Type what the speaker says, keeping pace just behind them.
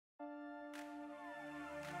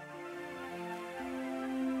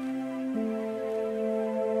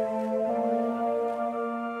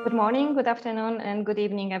Good morning, good afternoon, and good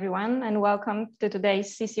evening, everyone, and welcome to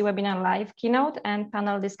today's CC-Webinar.live keynote and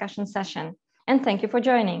panel discussion session. And thank you for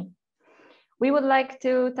joining. We would like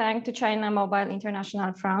to thank to China Mobile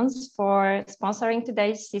International France for sponsoring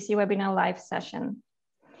today's CC-Webinar.live session.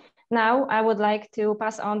 Now, I would like to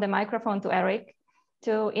pass on the microphone to Eric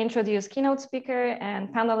to introduce keynote speaker and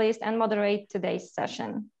panelist and moderate today's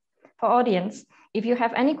session. For audience, if you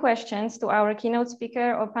have any questions to our keynote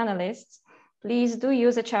speaker or panelists, please do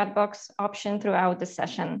use the chat box option throughout the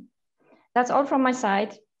session. That's all from my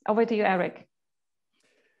side. Over to you, Eric.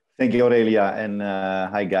 Thank you, Aurelia, and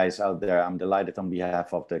hi guys out there. I'm delighted on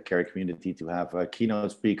behalf of the CARE community to have a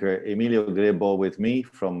keynote speaker, Emilio Grebo, with me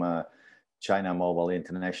from China Mobile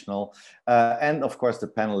International, and of course the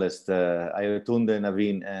panelists, Ayotunde,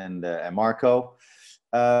 Naveen, and Marco.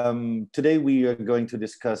 Today we are going to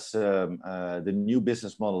discuss the new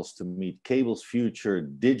business models to meet cable's future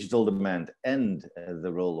digital demand and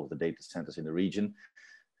the role of the data centers in the region,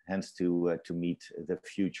 hence to meet the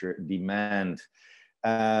future demand.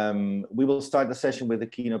 We will start the session with a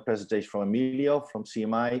keynote presentation from Emilio from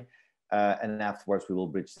CMI, and afterwards we will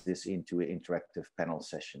bridge this into an interactive panel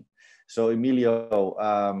session. So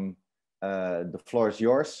Emilio, the floor is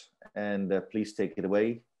yours, and please take it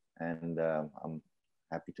away. And I'm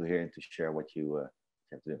happy to hear and to share what you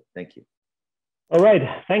have to do. Thank you. All right,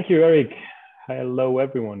 thank you, Eric. Hello,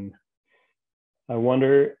 everyone. I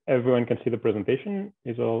wonder everyone can see the presentation.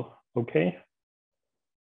 Is all okay?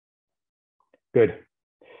 Good.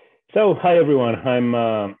 So, hi everyone.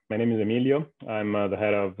 My name is Emilio. I'm the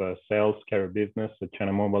head of sales carrier business at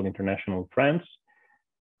China Mobile International France.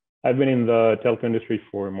 I've been in the telco industry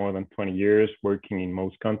for more than 20 years, working in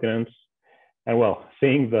most continents, and well,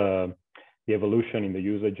 seeing the evolution in the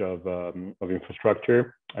usage of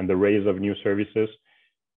infrastructure and the rise of new services,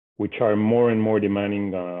 which are more and more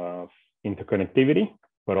demanding of interconnectivity,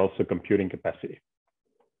 but also computing capacity.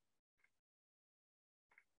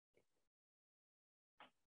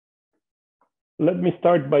 Let me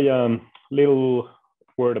start by a little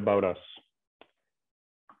word about us.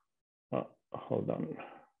 Hold on.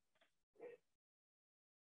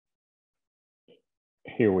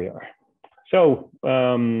 Here we are. So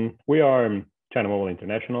we are China Mobile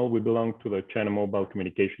International. We belong to the China Mobile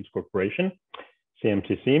Communications Corporation,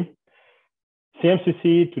 CMCC.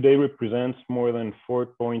 CMCC today represents more than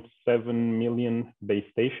 4.7 million base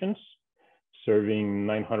stations, serving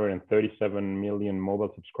 937 million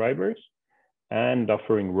mobile subscribers and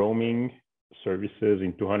offering roaming services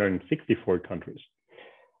in 264 countries.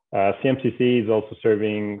 CMCC is also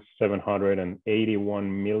serving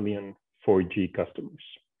 781 million 4G customers.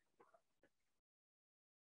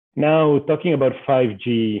 Now, talking about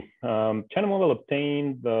 5G, China Mobile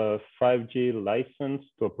obtained the 5G license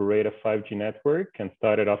to operate a 5G network and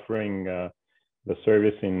started offering the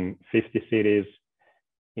service in 50 cities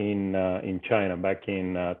in China back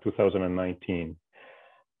in 2019.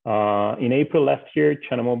 In April last year,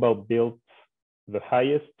 China Mobile built the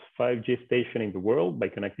highest 5G station in the world by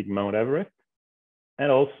connecting Mount Everest,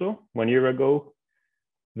 and also 1 year ago,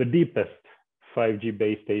 the deepest 5G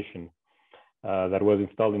base station that was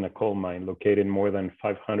installed in a coal mine located more than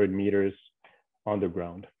 500 meters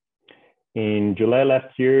underground. In July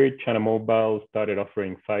last year, China Mobile started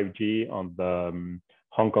offering 5G on the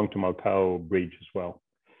Hong Kong to Macau bridge as well.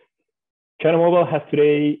 China Mobile has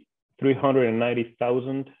today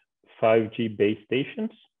 390,000 5G base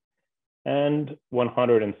stations and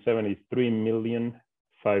 173 million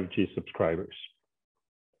 5G subscribers.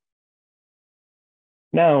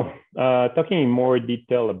 Now, talking in more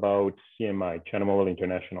detail about CMI, China Mobile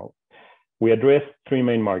International, we address three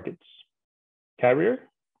main markets: carrier,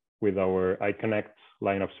 with our iConnect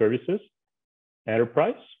line of services;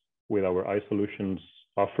 enterprise, with our iSolutions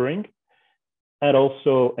offering; and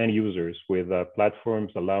also end users, with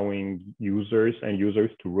platforms allowing users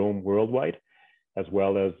to roam worldwide, as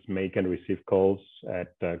well as make and receive calls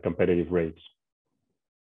at competitive rates.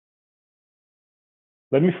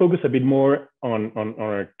 Let me focus a bit more on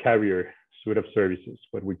our carrier suite of services,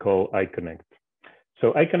 what we call iConnect.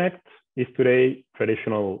 So iConnect is today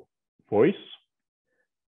traditional voice,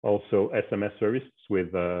 also SMS services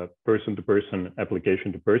with person-to-person,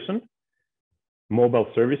 application-to-person, mobile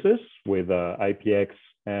services with IPX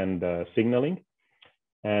and signaling,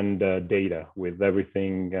 and data with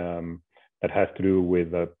everything that has to do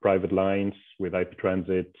with private lines, with IP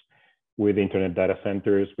transit, with internet data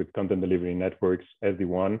centers, with content delivery networks,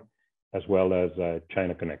 SD-WAN, as well as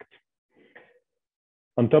China Connect.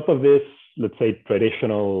 On top of this, let's say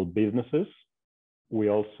traditional businesses, we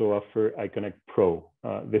also offer iConnect Pro.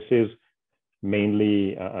 This is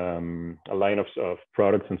mainly a line of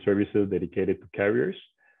products and services dedicated to carriers,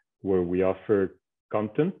 where we offer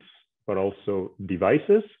content, but also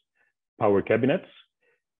devices, power cabinets,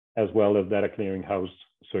 as well as data clearinghouse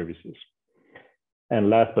services. And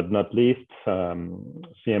last but not least,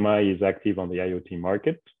 CMI is active on the IoT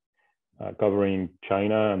market, covering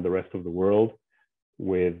China and the rest of the world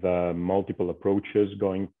with multiple approaches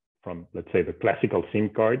going from, let's say, the classical SIM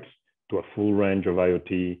cards to a full range of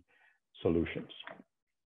IoT solutions.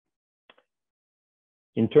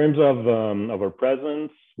 In terms of our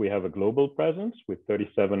presence, we have a global presence with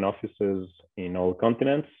 37 offices in all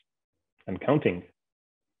continents and counting.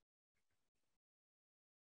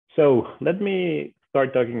 So let me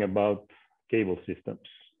start talking about cable systems.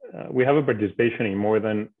 We have a participation in more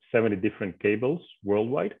than 70 different cables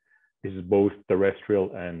worldwide. This is both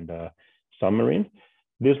terrestrial and submarine.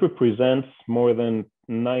 This represents more than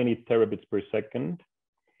 90 terabits per second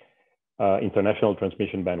international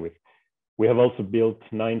transmission bandwidth. We have also built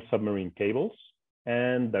 9 submarine cables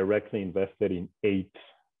and directly invested in 8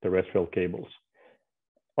 terrestrial cables.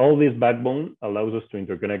 All this backbone allows us to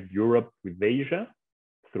interconnect Europe with Asia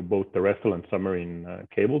through both terrestrial and submarine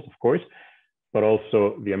cables, of course, but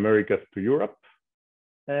also the Americas to Europe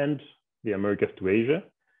and the Americas to Asia,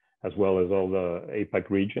 as well as all the APAC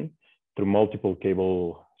region through multiple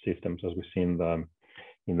cable systems, as we see in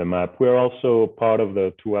the map. We're also part of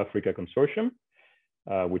the 2 Africa Consortium,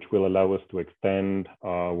 which will allow us to extend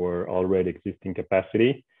our already existing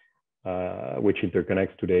capacity, which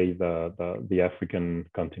interconnects today the African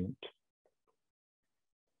continent.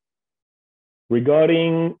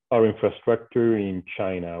 Regarding our infrastructure in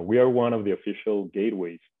China, we are one of the official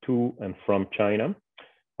gateways to and from China,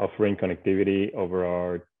 offering connectivity over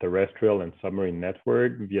our terrestrial and submarine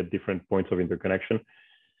network via different points of interconnection.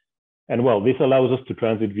 And well, this allows us to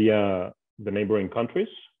transit via the neighboring countries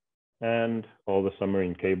and all the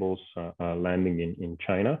submarine cables landing in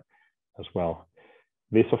China as well.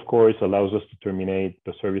 This, of course, allows us to terminate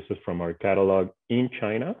the services from our catalog in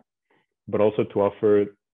China, but also to offer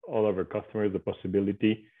all of our customers the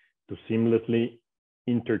possibility to seamlessly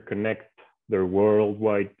interconnect their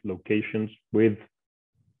worldwide locations with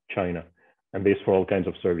China. And this for all kinds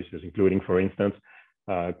of services, including, for instance,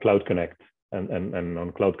 Cloud Connect. And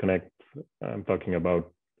on Cloud Connect, I'm talking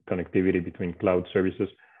about connectivity between cloud services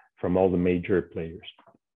from all the major players.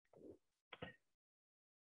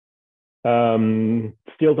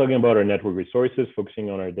 Still talking about our network resources, focusing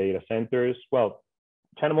on our data centers. Well,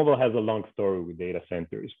 China Mobile has a long story with data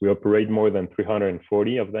centers. We operate more than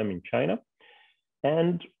 340 of them in China.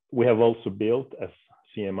 And we have also built, as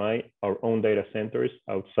CMI, our own data centers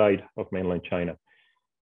outside of mainland China.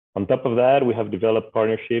 On top of that, we have developed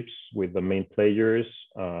partnerships with the main players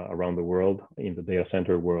around the world in the data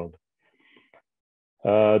center world.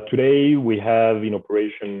 Today, we have in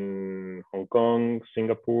operation Hong Kong,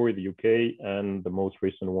 Singapore, the UK, and the most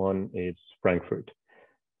recent one is Frankfurt.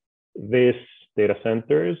 These data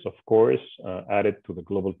centers, of course, added to the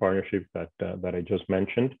global partnership that I just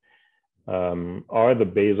mentioned, are the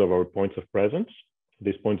base of our points of presence.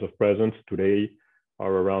 These points of presence today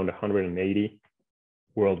are around 180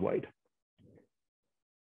 worldwide.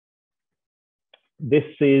 This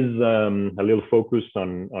is a little focus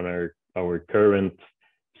on our current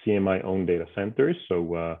CMI-owned data centers.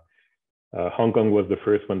 So Hong Kong was the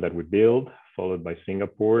first one that we built, followed by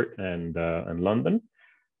Singapore and London.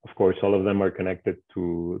 Of course, all of them are connected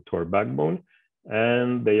to our backbone,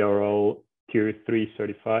 and they are all Tier 3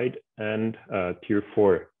 certified and Tier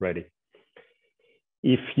 4 ready.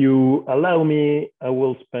 If you allow me, I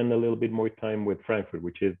will spend a little bit more time with Frankfurt,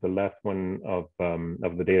 which is the last one of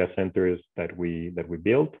the data centers that we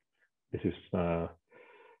built. This is the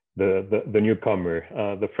newcomer.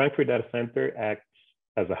 The Frankfurt data center acts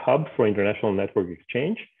as a hub for international network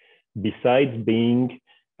exchange, besides being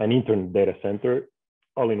an internet data center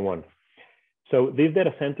all in one. So this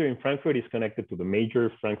data center in Frankfurt is connected to the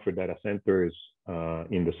major Frankfurt data centers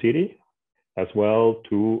in the city, as well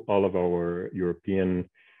to all of our European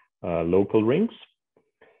local rings.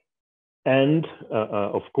 And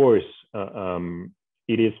of course,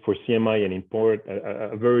 it is for CMI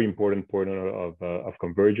a very important point of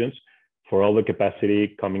convergence for all the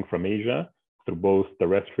capacity coming from Asia through both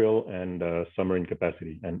terrestrial and submarine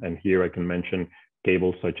capacity. And here I can mention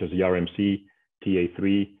cables such as RMC,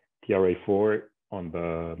 TA3, TRA4 on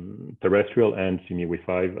the terrestrial, and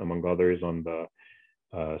CME-5, among others, on the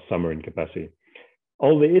submarine capacity.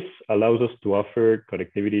 All this allows us to offer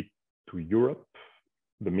connectivity to Europe,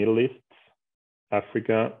 the Middle East,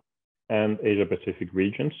 Africa, and Asia Pacific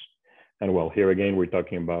regions. And well, here again, we're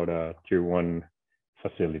talking about a Tier 1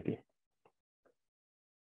 facility.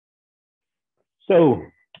 So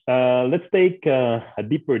let's take a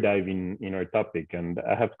deeper dive in our topic. And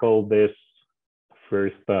I have called this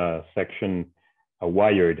first section a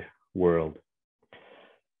wired world.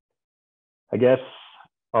 I guess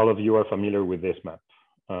all of you are familiar with this map.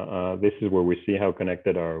 This is where we see how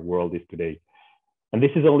connected our world is today. And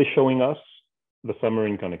this is only showing us the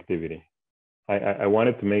submarine connectivity. I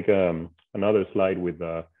wanted to make another slide with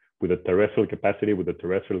the terrestrial capacity, with the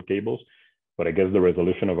terrestrial cables, but I guess the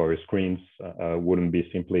resolution of our screens wouldn't be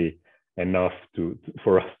simply enough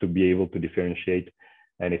for us to be able to differentiate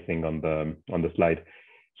anything on the slide.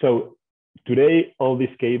 So today, all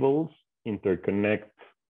these cables interconnect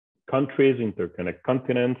countries, interconnect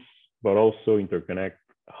continents, but also interconnect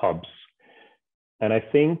hubs. And I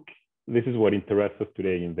think this is what interests us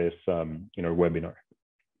today in this in our webinar.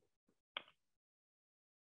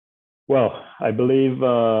 Well, I believe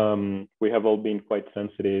we have all been quite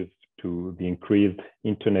sensitive to the increased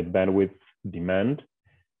internet bandwidth demand,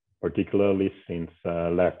 particularly since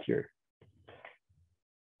last year.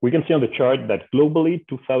 We can see on the chart that globally,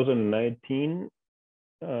 2019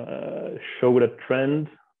 showed a trend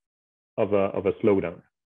of a slowdown,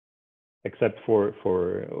 except for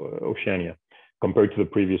Oceania, compared to the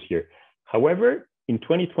previous year. However, in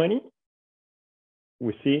 2020,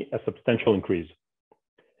 we see a substantial increase.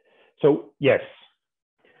 So yes,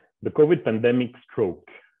 the COVID pandemic stroke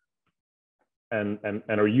and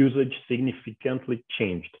our usage significantly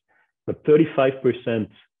changed. But 35%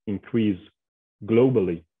 increase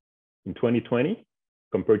globally in 2020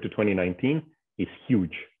 compared to 2019 is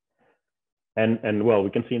huge. And well, we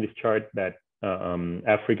can see in this chart that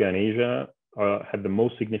Africa and Asia had the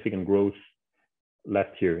most significant growth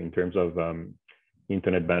last year in terms of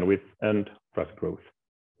internet bandwidth and traffic growth.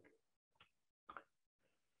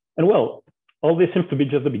 And well, all this seems to be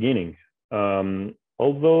just the beginning.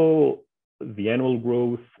 Although the annual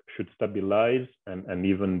growth should stabilize and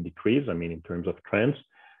even decrease, I mean, in terms of trends,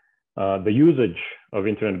 the usage of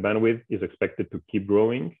internet bandwidth is expected to keep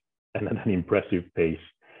growing and at an impressive pace.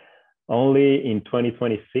 Only in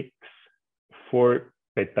 2026, 4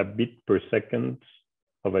 petabit per second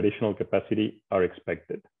of additional capacity are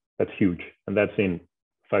expected. That's huge, and that's in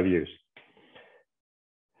 5 years.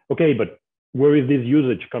 Okay, but where is this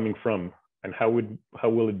usage coming from, and how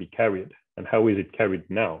will it be carried, and how is it carried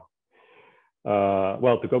now?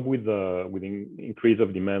 Well, to cope with the increase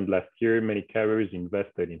of demand last year, many carriers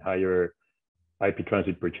invested in higher IP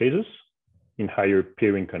transit purchases, in higher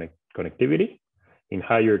peering connectivity, in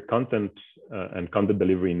higher content and content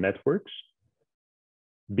delivery networks,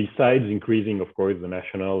 besides increasing, of course, the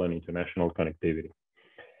national and international connectivity.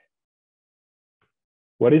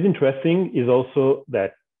 What is interesting is also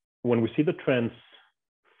that when we see the trends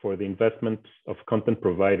for the investment of content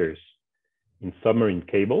providers in submarine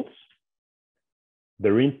cables,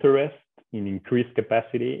 their interest in increased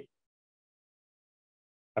capacity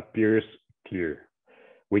appears clear.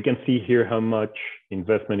 We can see here how much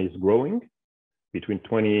investment is growing between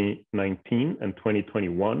 2019 and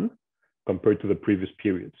 2021 compared to the previous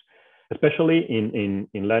periods, especially in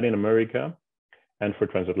Latin America and for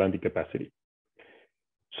transatlantic capacity.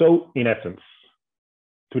 So in essence,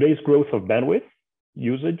 today's growth of bandwidth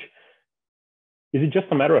usage, is it just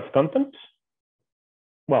a matter of content?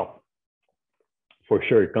 Well, for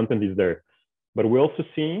sure, content is there, but we're also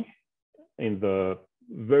seeing in the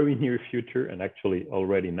very near future, and actually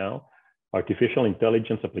already now, artificial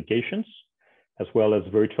intelligence applications, as well as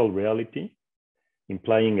virtual reality,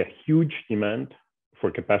 implying a huge demand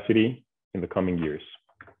for capacity in the coming years.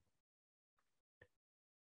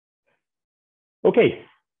 Okay,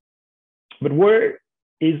 but where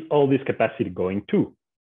is all this capacity going to?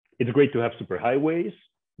 It's great to have superhighways,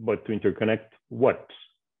 but to interconnect what?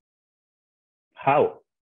 How?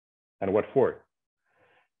 And what for?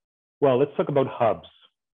 Well, let's talk about hubs.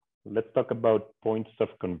 Let's talk about points of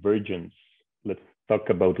convergence. Let's talk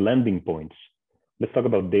about landing points. Let's talk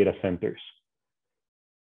about data centers.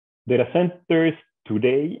 Data centers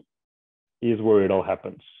today is where it all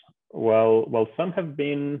happens. While some have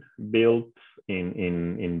been built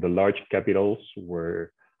in the large capitals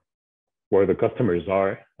where the customers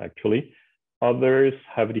are actually, others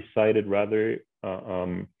have decided rather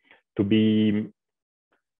to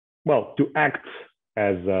act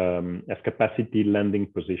as capacity landing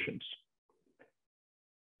positions.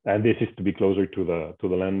 And this is to be closer to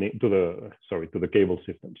the cable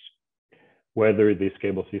systems, whether these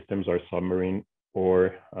cable systems are submarine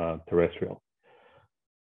or terrestrial.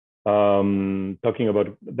 Talking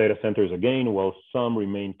about data centers again, while some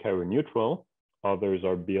remain carrier neutral, others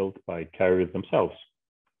are built by carriers themselves.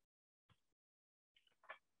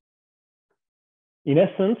 In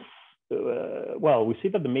essence, well, we see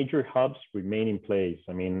that the major hubs remain in place.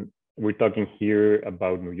 I mean, we're talking here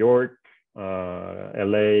about New York,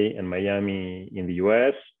 LA, and Miami in the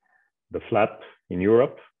US, the FLAP in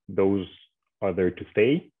Europe. Those are there to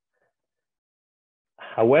stay.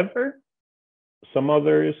 However, some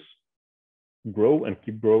others grow and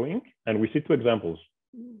keep growing. And we see two examples.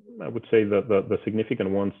 I would say that the significant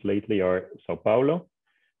ones lately are Sao Paulo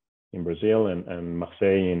in Brazil and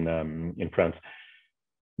Marseille in France.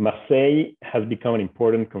 Marseille has become an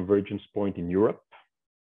important convergence point in Europe,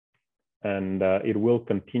 and it will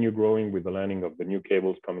continue growing with the landing of the new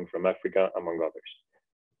cables coming from Africa, among others.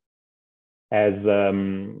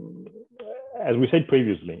 As we said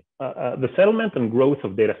previously, the settlement and growth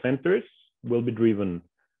of data centers will be driven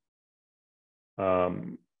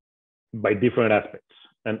by different aspects,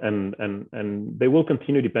 and they will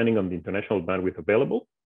continue depending on the international bandwidth available,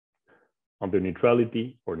 on their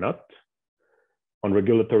neutrality or not, on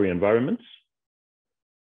regulatory environments,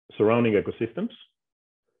 surrounding ecosystems,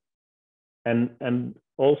 and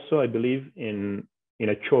also I believe in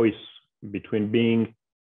a choice between being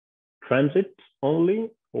transit only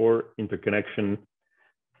or interconnection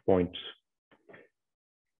points.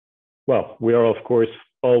 Well, we are of course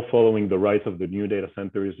all following the rise of the new data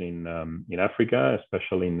centers in Africa,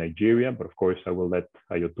 especially in Nigeria, but of course I will let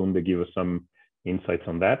Ayotunde give us some insights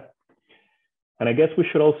on that. And I guess we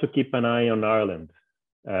should also keep an eye on Ireland.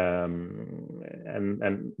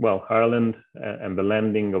 Well, Ireland and the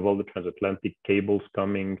landing of all the transatlantic cables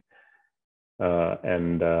coming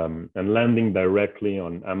and landing directly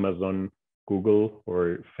on Amazon, Google,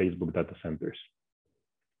 or Facebook data centers.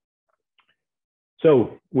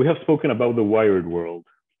 So we have spoken about the wired world.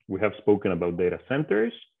 We have spoken about data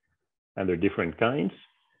centers and their different kinds.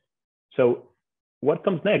 So what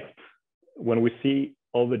comes next when we see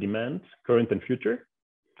all the demands, current and future?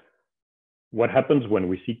 What happens when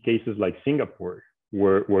we see cases like Singapore,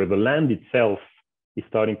 where the land itself is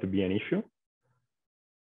starting to be an issue?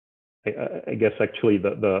 I guess actually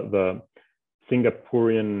the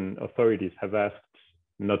Singaporean authorities have asked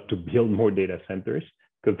not to build more data centers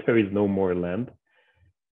because there is no more land.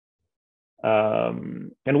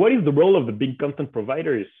 And what is the role of the big content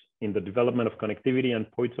providers in the development of connectivity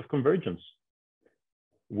and points of convergence?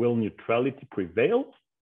 Will neutrality prevail,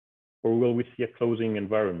 or will we see a closing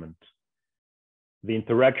environment? The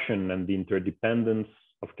interaction and the interdependence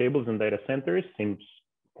of cables and data centers seems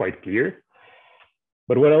quite clear,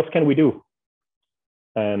 but what else can we do?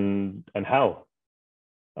 And how?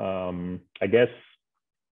 I guess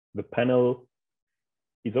the panel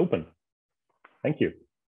is open. Thank you.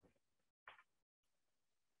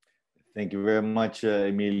 Thank you very much,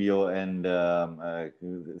 Emilio, and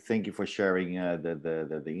thank you for sharing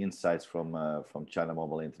the insights from China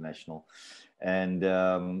Mobile International. And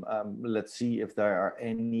let's see if there are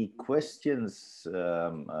any questions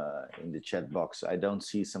in the chat box. I don't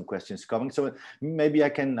see some questions coming, so maybe I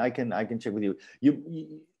can check with you.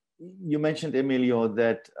 You mentioned, Emilio,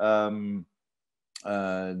 that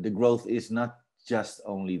the growth is not just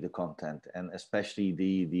only the content, and especially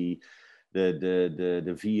the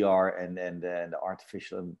VR and the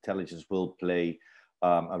artificial intelligence will play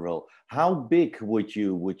a role. How big would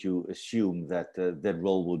you assume that that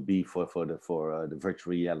role would be for the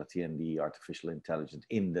virtual reality and the artificial intelligence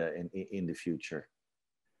in the future?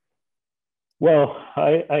 Well,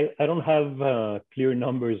 I don't have clear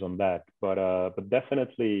numbers on that, but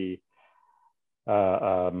definitely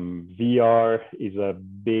VR is a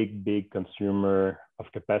big consumer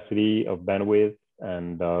of capacity, of bandwidth,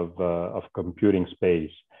 and of computing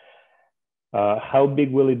space. How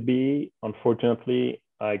big will it be? Unfortunately,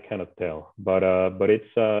 I cannot tell. But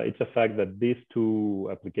it's a fact that these two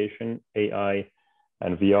applications, AI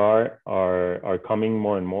and VR, are coming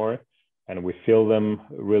more and more, and we feel them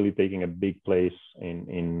really taking a big place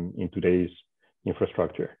in today's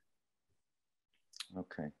infrastructure.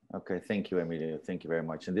 Okay. Thank you, Emilio. Thank you very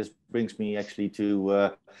much. And this brings me actually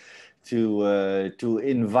to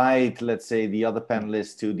invite, let's say, the other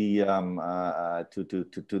panelists to the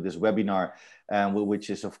to this webinar, which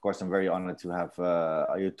is, of course, I'm very honored to have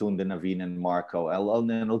Ayotunde, Naveen, and Marco.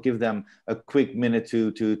 I'll give them a quick minute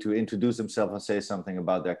to introduce themselves and say something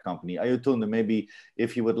about their company. Ayotunde, maybe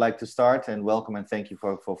if you would like to start, and welcome and thank you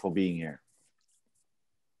for being here.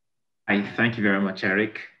 Thank you very much,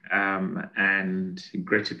 Eric, and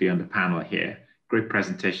great to be on the panel here. Great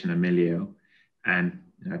presentation, Emilio, and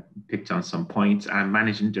picked on some points. I'm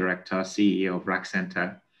Managing Director, CEO of Rack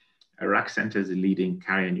Center. Rack Center is a leading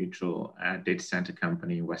carrier-neutral data center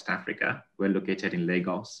company in West Africa. We're located in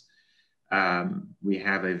Lagos. We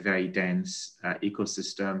have a very dense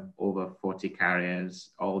ecosystem, over 40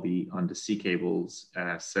 carriers, all the undersea cables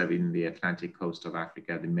serving the Atlantic coast of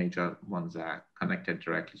Africa. The major ones are connected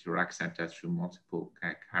directly to rack center through multiple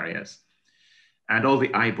carriers. And all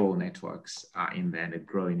the eyeball networks are in there, the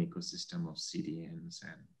growing ecosystem of CDNs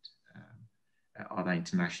and other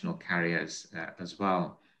international carriers as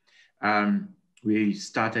well. We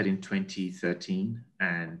started in 2013,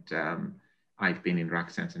 and I've been in rack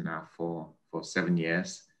center now for 7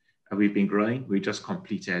 years. We've been growing. We just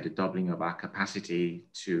completed a doubling of our capacity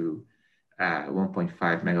to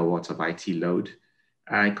 1.5 megawatts of IT load.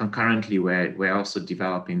 Concurrently, we're also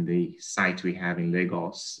developing the site we have in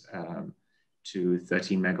Lagos to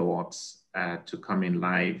 13 megawatts to come in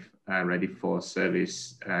live, ready for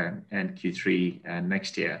service and Q3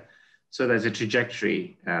 next year. So there's a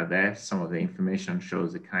trajectory there. Some of the information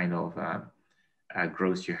shows the kind of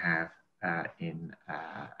growth you have in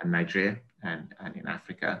Nigeria and in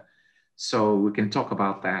Africa. So we can talk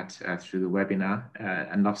about that through the webinar.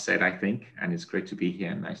 Enough said, I think, and it's great to be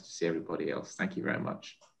here and nice to see everybody else. Thank you very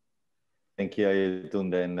much. Thank you,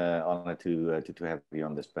 Ayetunde, and honored to have you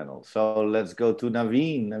on this panel. So let's go to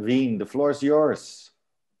Naveen. Naveen, the floor is yours.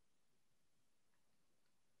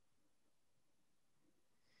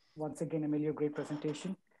 Once again, Emilio, great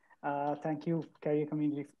presentation. Thank you, Carrier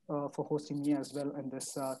Community, for hosting me as well in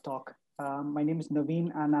this talk. My name is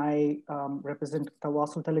Naveen, and I represent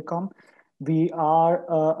Tawasul Telecom. We are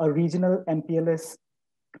a regional MPLS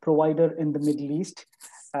provider in the Middle East.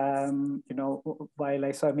 You know, while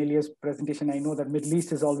I saw Emilio's presentation, I know that Middle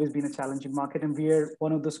East has always been a challenging market, and we are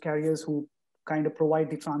one of those carriers who kind of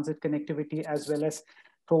provide the transit connectivity as well as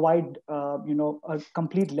provide, you know, a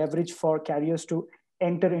complete leverage for carriers to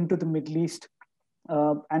enter into the Middle East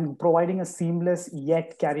and providing a seamless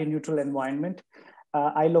yet carrier neutral environment.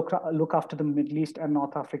 I look after the Middle East and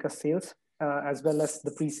North Africa sales, as well as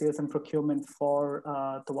the pre-sales and procurement for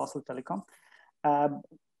Tawasul Telecom.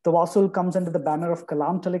 Tawasul comes under the banner of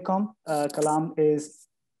Kalam Telecom. Kalam is,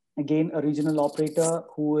 again, a regional operator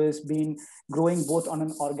who has been growing both on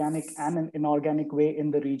an organic and an inorganic way in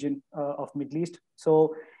the region of Middle East.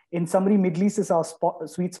 So in summary, Middle East is our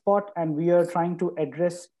sweet spot, and we are trying to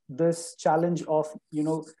address this challenge of, you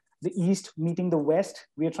know, the East meeting the West.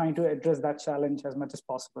 We are trying to address that challenge as much as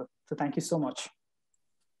possible. So thank you so much.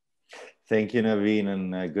 Thank you, Naveen,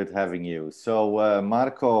 and good having you. So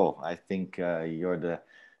Marco, I think you're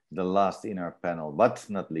the last in our panel, but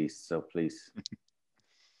not least, so please.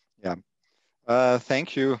 Yeah,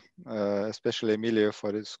 thank you, especially Emilio,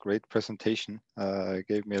 for this great presentation. It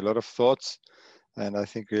gave me a lot of thoughts, and I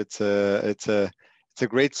think it's a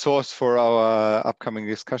great source for our upcoming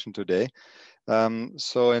discussion today. And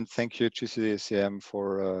thank you, GCCM,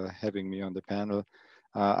 for having me on the panel.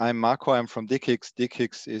 I'm Marco. I'm from DKIX.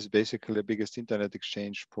 DKIX is basically the biggest internet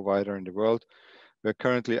exchange provider in the world. We're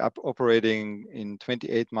currently operating in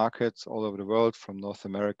 28 markets all over the world, from North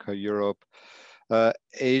America, Europe,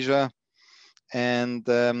 Asia. And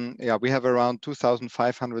yeah, we have around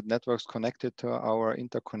 2,500 networks connected to our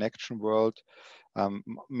interconnection world.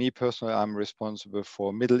 Me personally, I'm responsible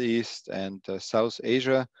for Middle East and South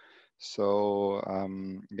Asia. So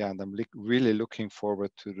yeah, and I'm really looking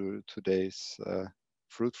forward to today's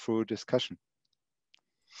fruitful discussion.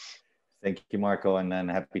 Thank you, Marco, and then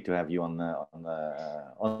happy to have you on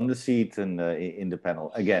the seat and in the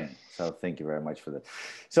panel again. So thank you very much for that.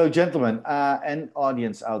 So, gentlemen and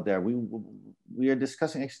audience out there, we are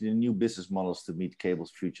discussing actually the new business models to meet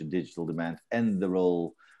cable's future digital demand and the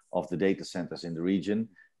role of the data centers in the region,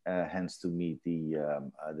 hence to meet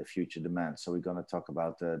the future demand. So we're going to talk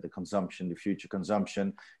about the consumption, the future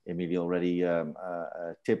consumption. Emilio already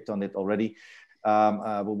tipped on it already.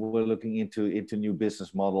 But we're looking into new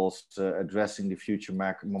business models, addressing the future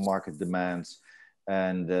market demands,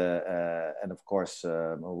 and of course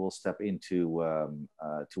we'll step into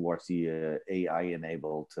towards the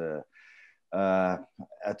AI-enabled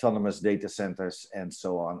autonomous data centers and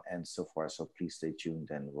so on and so forth. So please stay tuned,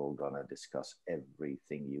 and we're gonna discuss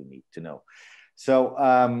everything you need to know. So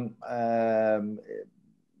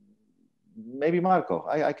maybe Marco,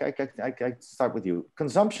 I start with you.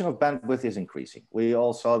 Consumption of bandwidth is increasing. We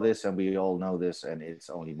all saw this and we all know this, and it's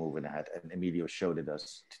only moving ahead. And Emilio showed it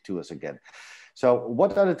to us again. So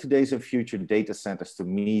what are the today's and future data centers to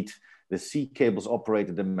meet the sea cables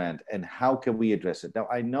operator demand, and how can we address it? Now,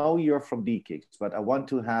 I know you're from DKIX, but I want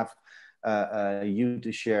to have you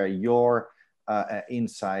to share your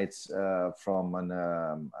insights from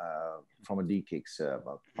a DKIX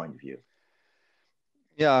point of view.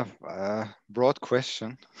 Yeah, broad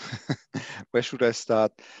question. Where should I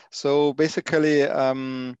start? So basically,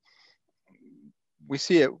 we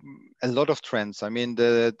see a lot of trends. I mean,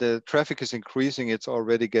 the traffic is increasing. It's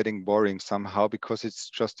already getting boring somehow because it's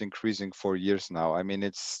just increasing for years now. I mean,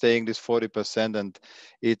 it's staying this 40% and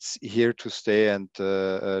it's here to stay and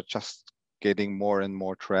just getting more and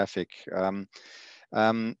more traffic.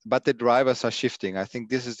 But the drivers are shifting. I think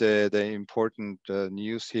this is the important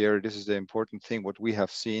news here. This is the important thing, what we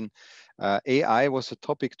have seen. AI was a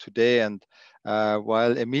topic today, and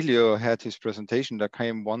while Emilio had his presentation, there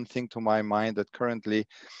came one thing to my mind that currently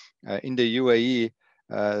in the UAE,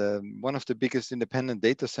 one of the biggest independent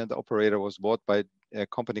data center operator was bought by a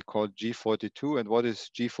company called G42. And what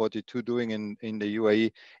is G42 doing in the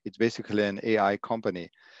UAE? It's basically an AI company.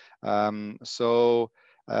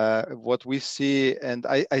 What we see, and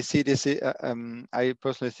I see this, I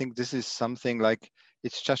personally think this is something like,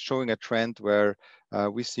 it's just showing a trend where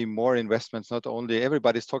we see more investments. Not only,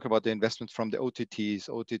 everybody's talking about the investments from the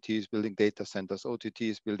OTTs building data centers,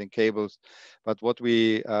 OTTs building cables, but what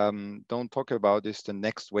we don't talk about is the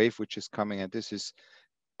next wave which is coming, and this is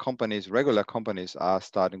companies, regular companies are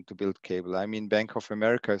starting to build cable. I mean, Bank of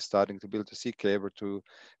America is starting to build a sea cable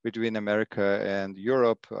between America and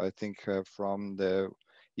Europe. I think from the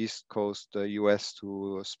East Coast US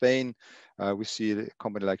to Spain. We see a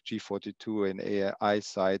company like G42 and AI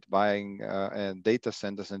side buying data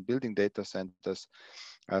centers and building data centers.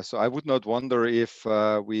 So I would not wonder if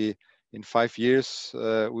we, in 5 years,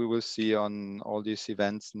 we will see on all these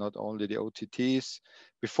events, not only the OTTs.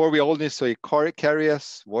 Before we only saw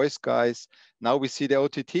carriers, voice guys. Now we see the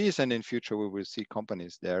OTTs, and in future we will see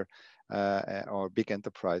companies there or big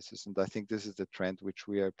enterprises. And I think this is the trend which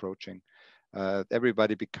we are approaching.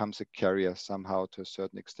 Everybody becomes a carrier somehow to a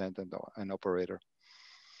certain extent, and an operator.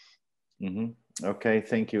 Mm-hmm. Okay,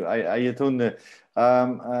 thank you. Ayatun,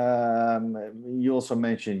 you also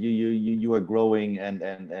mentioned you are growing and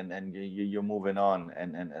you're moving on,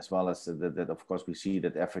 and as well as that of course we see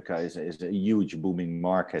that Africa is a huge booming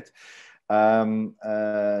market.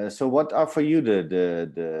 So what are for you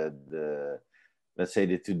the let's say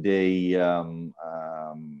the today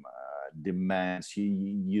demands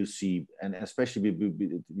you see, and especially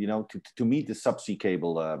you know to meet the subsea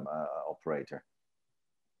cable operator?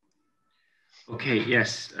 Okay,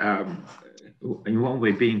 yes. In one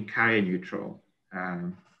way, being carrier neutral,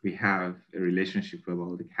 we have a relationship with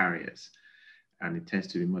all the carriers, and it tends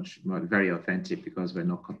to be very authentic because we're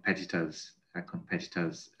not competitors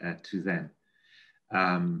to them.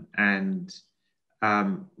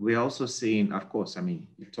 We're also seeing, of course, I mean,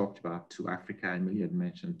 you talked about To Africa. Emilio had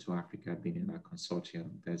mentioned To Africa being in our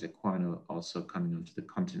consortium. There's Equano also coming onto the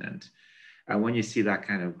continent. And when you see that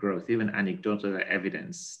kind of growth, even anecdotal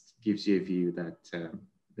evidence gives you a view that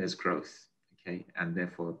there's growth, okay? And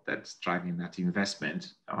therefore that's driving that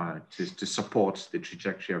investment to support the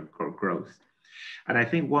trajectory of growth. And I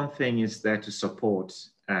think one thing is there to support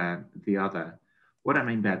the other. What I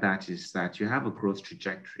mean by that is that you have a growth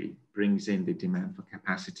trajectory, brings in the demand for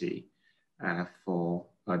capacity for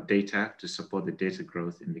data to support the data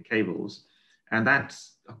growth in the cables. And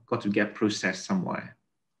that's got to get processed somewhere,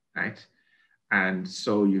 right? And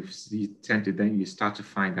so you tend to then you start to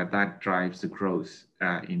find that drives the growth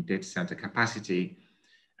in data center capacity.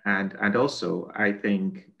 And also, I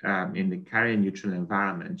think in the carrier neutral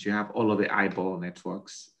environment, you have all of the eyeball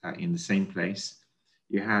networks in the same place.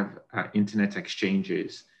 You have internet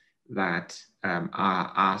exchanges that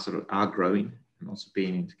are growing and also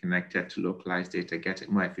being interconnected to localize data, get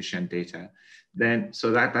more efficient data. Then,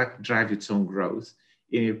 so that drives its own growth.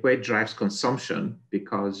 In a way, it drives consumption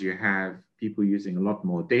because you have people using a lot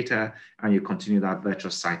more data, and you continue that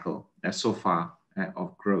virtuous cycle so far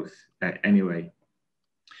of growth anyway.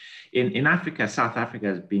 In Africa, South Africa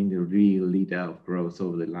has been the real leader of growth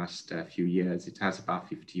over the last few years. It has about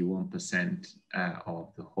 51%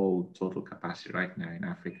 of the whole total capacity right now in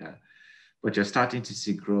Africa. But you're starting to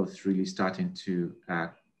see growth really starting to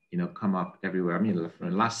come up everywhere. I mean, for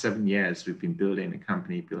the last 7 years, we've been building a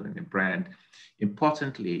company, building a brand.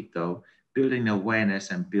 Importantly, though, building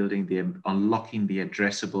awareness and unlocking the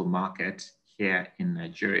addressable market here in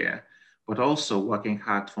Nigeria, but also working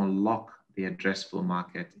hard to unlock the addressable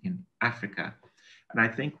market in Africa. And I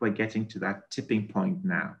think we're getting to that tipping point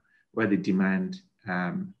now where the demand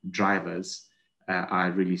drivers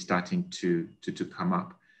are really starting to come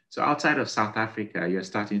up. So outside of South Africa, you're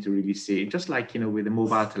starting to really see, just like, with the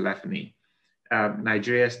mobile telephony,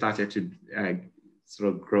 Nigeria started to sort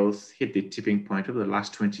of growth, hit the tipping point over the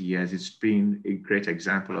last 20 years. It's been a great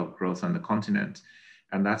example of growth on the continent.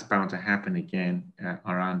 And that's bound to happen again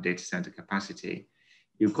around data center capacity.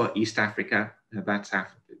 You've got East Africa, that's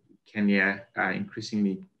Kenya,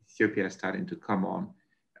 increasingly Ethiopia is starting to come on.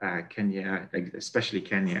 Kenya, especially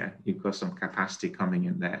Kenya, you've got some capacity coming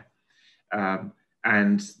in there.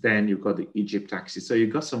 And then you've got the Egypt axis. So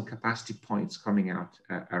you've got some capacity points coming out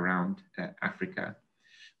around Africa.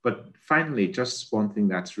 But finally, just one thing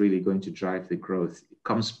that's really going to drive the growth, it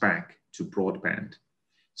comes back to broadband.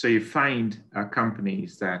 So you find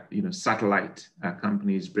companies that, satellite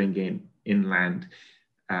companies bring in inland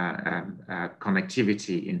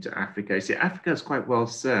connectivity into Africa. You see, Africa is quite well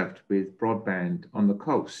served with broadband on the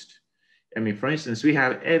coast. I mean, for instance, we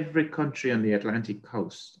have every country on the Atlantic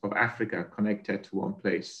coast of Africa connected to one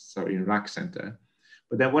place, so in RAC Center.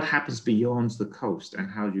 But then what happens beyond the coast and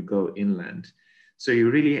how you go inland? So you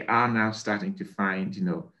really are now starting to find,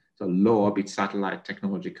 the low orbit satellite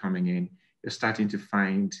technology coming in. You're starting to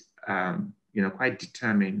find, quite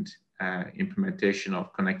determined implementation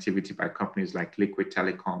of connectivity by companies like Liquid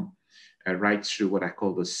Telecom, right through what I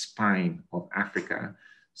call the spine of Africa.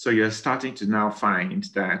 So you're starting to now find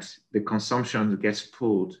that the consumption gets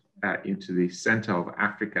pulled into the center of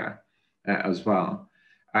Africa as well.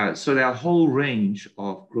 So there are a whole range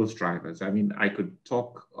of growth drivers. I mean, I could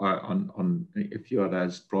talk on a few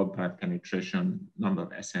others: broadband penetration, number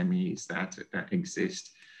of SMEs that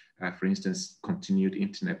exist. For instance, continued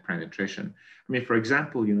internet penetration. I mean, for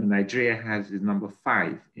example, Nigeria is number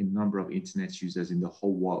 5 in number of internet users in the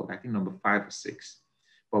whole world. I think number 5 or 6,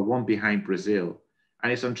 but one behind Brazil.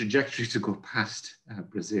 And it's on trajectory to go past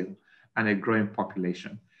Brazil, and a growing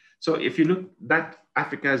population. So if you look, that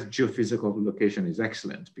Africa's geophysical location is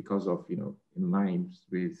excellent because of, in line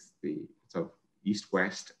with the sort of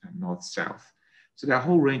east-west and north-south. So there are a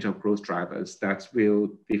whole range of growth drivers that will,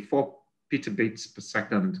 before petabits per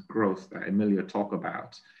second growth that Emilio talked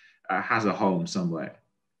about, has a home somewhere.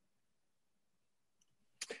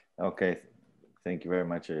 Okay, thank you very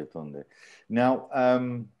much, Tunde. Now,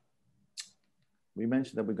 we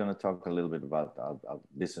mentioned that we're going to talk a little bit about our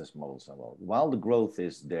business models. While the growth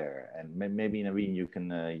is there, and maybe Naveen, you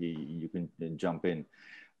can jump in.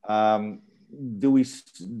 Do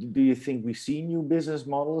you think we see new business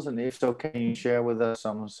models, and if so, can you share with us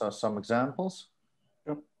some examples?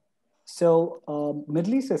 Sure. So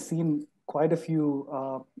Middle East has seen quite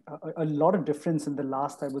a lot of difference in the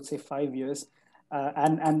last, I would say, 5 years,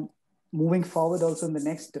 and moving forward also in the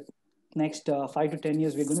next 5 to 10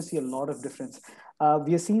 years, we're going to see a lot of difference.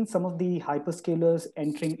 We are seeing some of the hyperscalers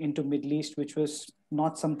entering into Middle East, which was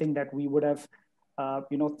not something that we would have,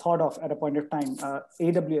 thought of at a point of time.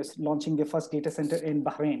 AWS launching their first data center in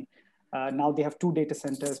Bahrain. Now they have 2 data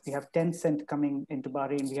centers. We have Tencent coming into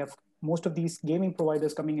Bahrain. We have most of these gaming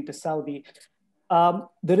providers coming into Saudi.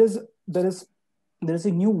 There is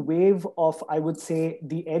a new wave of, I would say,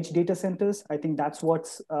 the edge data centers. I think that's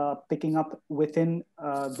what's picking up within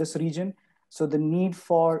this region. So the need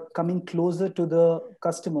for coming closer to the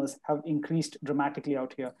customers have increased dramatically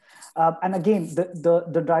out here. And again,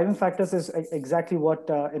 the driving factors is exactly what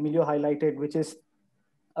Emilio highlighted, which is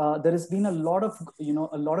there has been a lot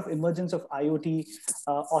of emergence of IoT,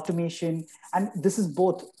 automation, and this is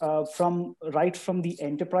both right from the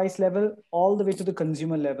enterprise level all the way to the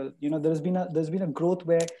consumer level. There's been a growth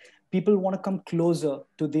where people want to come closer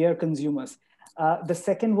to their consumers. The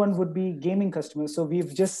second one would be gaming customers. So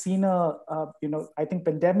we've just seen I think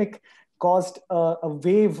pandemic caused a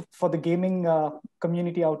wave for the gaming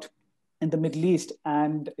community out in the Middle East,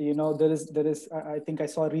 and there is I think I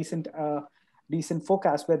saw a recent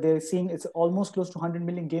forecast where they're seeing it's almost close to 100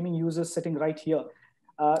 million gaming users sitting right here.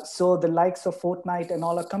 So the likes of Fortnite and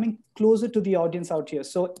all are coming closer to the audience out here.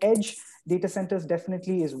 So edge data centers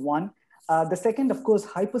definitely is one. The second, of course,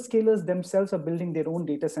 hyperscalers themselves are building their own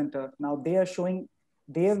data center. Now they've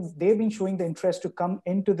been showing the interest to come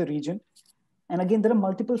into the region. And again, there are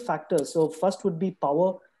multiple factors. So first would be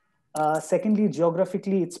power. Secondly,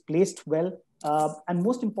 geographically, it's placed well. And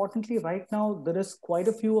most importantly, right now, there is quite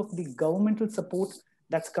a few of the governmental support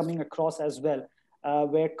that's coming across as well,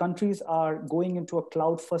 where countries are going into a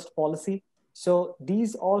cloud-first policy. So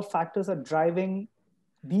these all factors are driving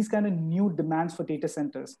these kind of new demands for data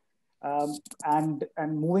centers. And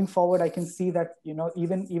moving forward, I can see that,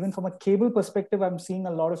 even from a cable perspective, I'm seeing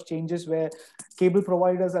a lot of changes where cable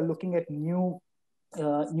providers are looking at new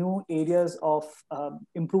areas of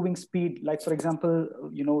improving speed. Like, for example,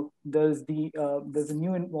 there's a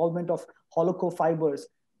new involvement of hollow-core fibers,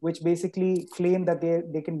 which basically claim that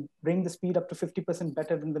they can bring the speed up to 50%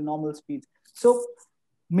 better than the normal speeds. So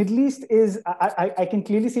Middle East is, I can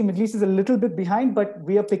clearly see Middle East is a little bit behind, but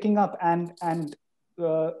we are picking up, and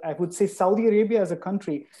I would say Saudi Arabia as a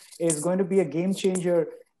country is going to be a game changer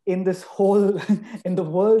in this whole, in the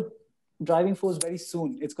world driving force very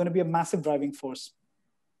soon. It's going to be a massive driving force.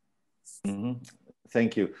 Mm-hmm.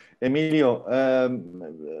 Thank you. Emilio,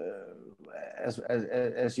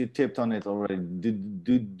 as you tipped on it already,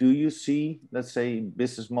 do you see, let's say,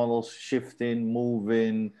 business models shifting,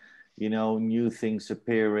 moving, you know, new things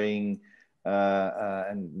appearing,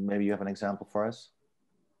 and maybe you have an example for us?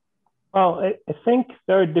 Well, I think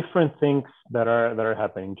there are different things that are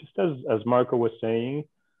happening. Just as Marco was saying,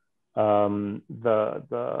 the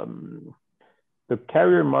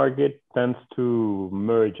carrier market tends to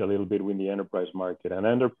merge a little bit with the enterprise market, and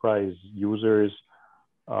enterprise users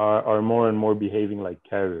are more and more behaving like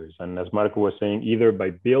carriers. And as Marco was saying, either by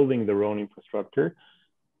building their own infrastructure,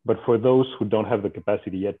 but for those who don't have the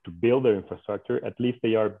capacity yet to build their infrastructure, at least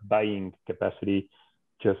they are buying capacity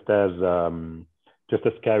just as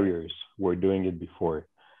carriers were doing it before.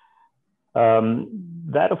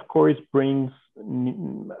 That of course brings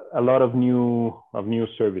a lot of new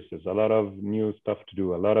services, a lot of new stuff to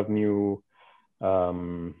do, a lot of new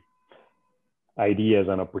ideas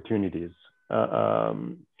and opportunities.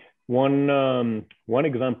 One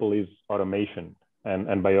example is automation,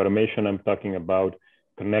 and by automation I'm talking about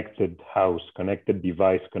connected house, connected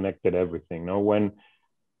device, connected everything. Now, when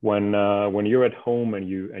you're at home and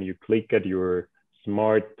you click at your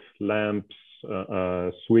smart lamps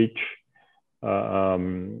switch,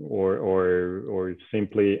 or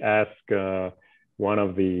simply ask one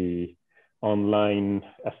of the online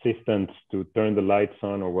assistants to turn the lights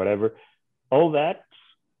on or whatever, all that,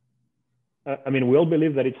 I mean, we all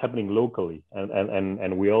believe that it's happening locally,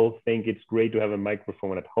 and we all think it's great to have a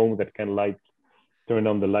microphone at home that can turn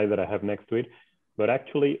on the light that I have next to it. But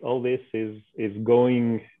actually all this is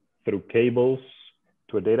going through cables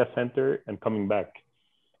to a data center and coming back.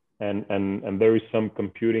 And there is some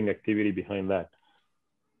computing activity behind that.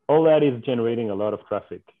 All that is generating a lot of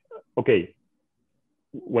traffic. Okay,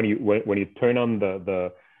 when you turn on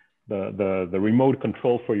the remote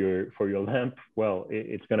control for your lamp, well,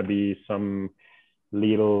 it's going to be some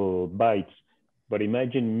little bytes. But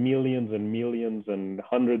imagine millions and millions and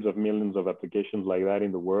hundreds of millions of applications like that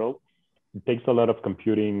in the world. It takes a lot of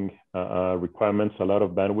computing requirements, a lot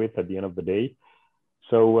of bandwidth at the end of the day.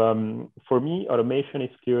 So for me, automation is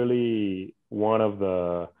clearly one of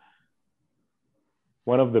the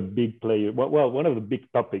big players. Well, one of the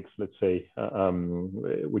big topics, let's say,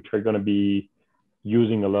 which are going to be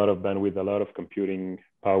using a lot of bandwidth, a lot of computing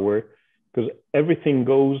power, because everything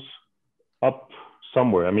goes up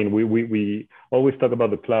somewhere. I mean, we always talk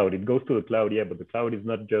about the cloud. It goes to the cloud, yeah, but the cloud is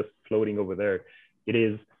not just floating over there. It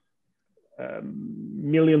is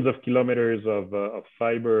millions of kilometers of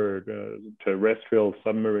fiber, terrestrial,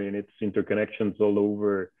 submarine. It's interconnections all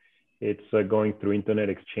over. It's going through internet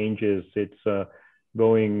exchanges. It's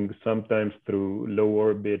going sometimes through low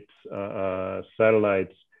orbit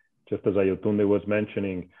satellites, just as Ayotunde was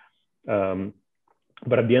mentioning.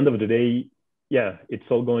 But at the end of the day, yeah, it's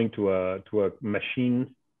all going to a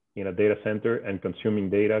machine in a data center and consuming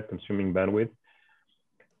data, consuming bandwidth.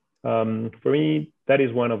 For me, that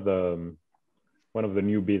is one of the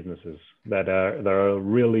new businesses that are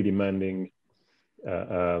really demanding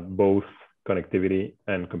both connectivity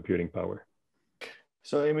and computing power.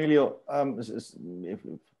 So Emilio,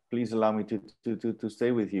 please allow me to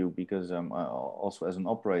stay with you, because also as an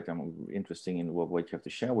operator, I'm interested in what you have to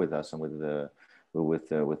share with us and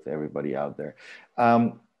with everybody out there.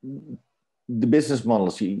 The business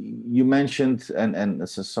models you mentioned, and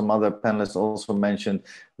some other panelists also mentioned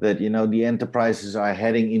that the enterprises are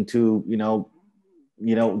heading into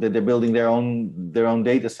that they're building their own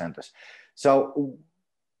data centers. So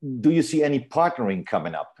do you see any partnering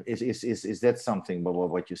coming up? Is that something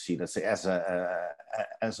what you see, let's say, as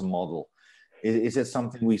a model? Is that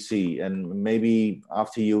something we see? And maybe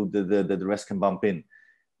after you, the rest can bump in,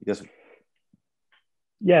 because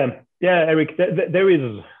yeah, Eric, there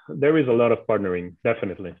is a lot of partnering,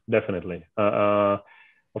 definitely.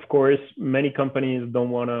 Of course, many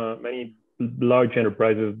large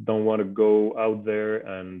enterprises don't want to go out there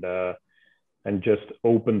and just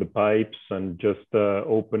open the pipes and just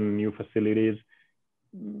open new facilities,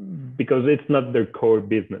 because it's not their core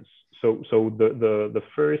business. So the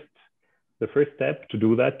first step to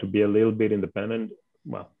do that, to be a little bit independent,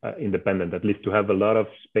 independent, at least to have a lot of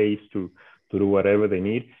space to do whatever they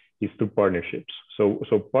need, is through partnerships. So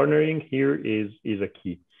partnering here is a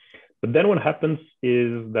key. But then what happens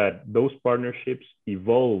is that those partnerships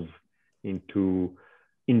evolve into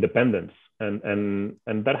independence. And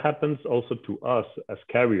that happens also to us as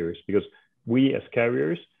carriers, because we as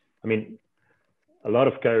carriers, I mean, a lot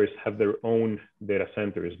of carriers have their own data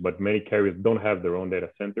centers, but many carriers don't have their own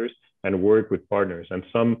data centers and work with partners. And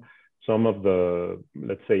some of the,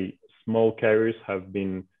 let's say, small carriers have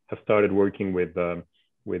started working with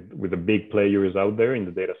with the big players out there in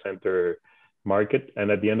the data center market.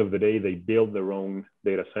 And at the end of the day, they build their own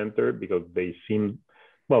data center because they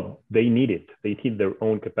they need it. They need their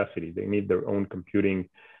own capacity. They need their own computing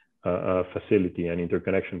facility and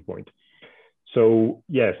interconnection point. So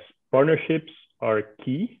yes, partnerships are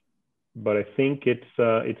key, but I think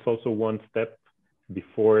it's also one step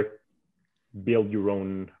before build your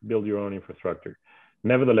own infrastructure.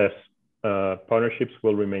 Nevertheless, partnerships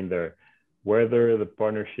will remain there. Whether the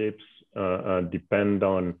partnerships depend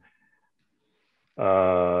on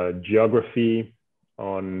geography,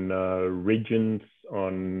 on regions,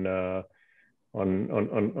 on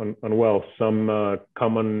some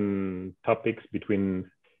common topics between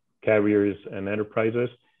carriers and enterprises,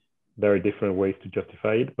 there are different ways to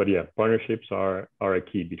justify it. But yeah, partnerships are a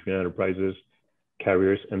key between enterprises,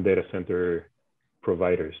 carriers, and data center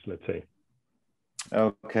providers, let's say.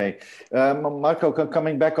 Okay, Marco,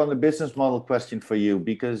 coming back on the business model question for you,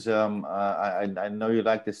 because I know you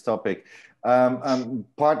like this topic.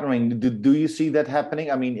 Partnering, do you see that happening?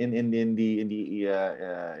 I mean, in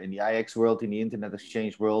the IX world, in the internet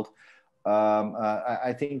exchange world,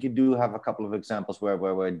 I think you do have a couple of examples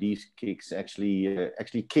where these kicks actually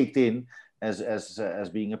kicked in as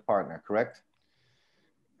being a partner, correct?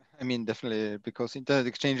 I mean, definitely, because internet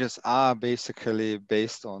exchanges are basically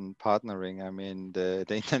based on partnering. I mean, the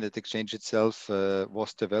internet exchange itself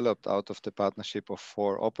was developed out of the partnership of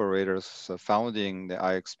 4 operators founding the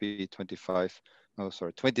IXP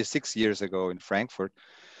 26 years ago in Frankfurt.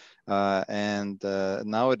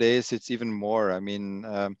 Nowadays it's even more. I mean,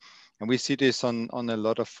 and we see this on a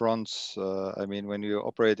lot of fronts. I mean, when you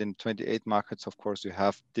operate in 28 markets, of course, you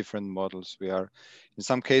have different models. In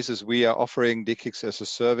some cases, we are offering DKIX as a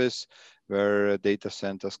service where data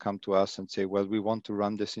centers come to us and say, well, we want to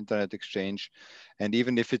run this internet exchange. And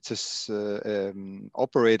even if it's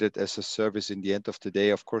operated as a service in the end of the day,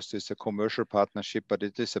 of course, it's a commercial partnership, but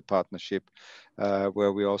it is a partnership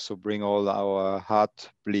where we also bring all our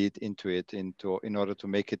heartbleed into it in order to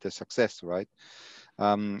make it a success, right?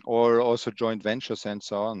 Or also joint ventures and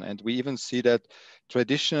so on. And we even see that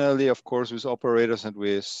traditionally, of course, with operators and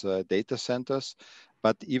with data centers.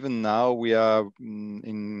 But even now we are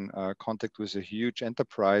in contact with a huge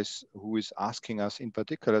enterprise who is asking us in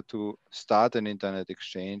particular to start an internet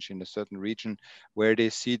exchange in a certain region where they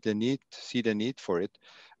see the need for it,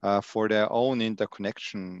 for their own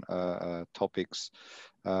interconnection topics,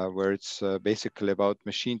 where it's basically about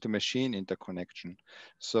machine-to-machine interconnection.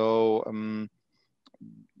 So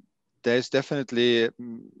there's definitely,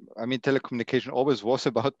 I mean, telecommunication always was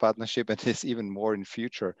about partnership and is even more in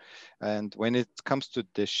future. And when it comes to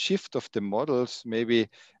the shift of the models, maybe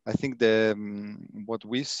I think what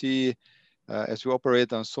we see as we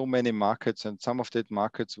operate on so many markets, and some of the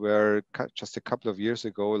markets were just a couple of years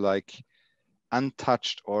ago, like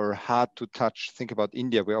untouched or hard to touch. Think about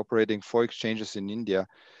India. We're operating 4 exchanges in India.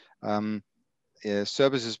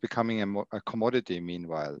 Services becoming a commodity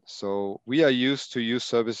meanwhile. So we are used to use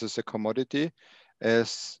services as a commodity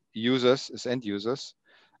as users, as end users.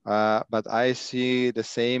 But I see the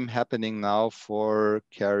same happening now for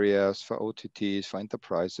carriers, for OTTs, for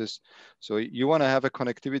enterprises. So you want to have a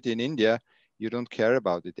connectivity in India, you don't care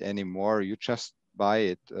about it anymore. You just buy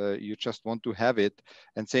it. You just want to have it.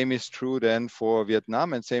 And same is true then for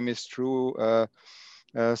Vietnam, and same is true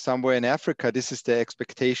somewhere in Africa. This is the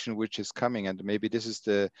expectation which is coming, and maybe this is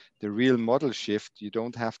the real model shift. You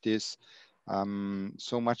don't have this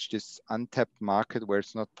so much this untapped market where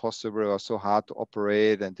it's not possible or so hard to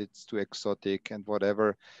operate and it's too exotic and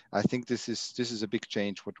whatever. I think this is a big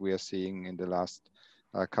change what we are seeing in the last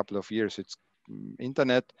couple of years. It's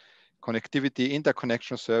internet connectivity,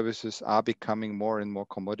 interconnection services are becoming more and more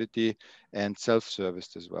commodity and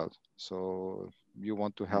self-serviced as well. So you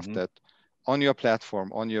want to have that on your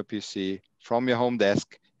platform, on your PC, from your home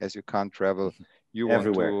desk, as you can't travel. You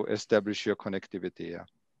want to establish your connectivity,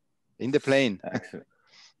 in the plane. Excellent.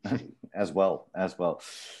 as well.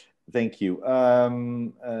 Thank you.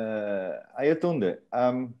 Ayatunde,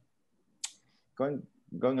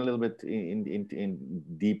 going a little bit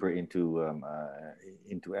deeper into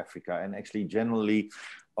Africa, and actually generally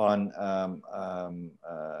on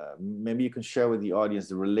maybe you can share with the audience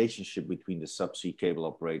the relationship between the subsea cable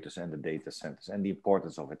operators and the data centers and the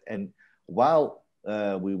importance of it. And while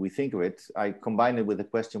we think of it, I combine it with a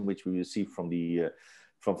question which we received from the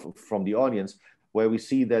audience, where we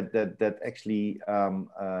see that actually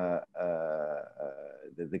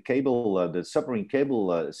the submarine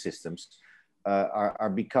cable systems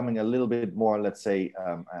are becoming a little bit more, let's say,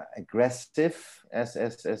 aggressive,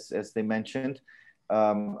 as they mentioned,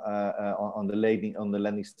 on the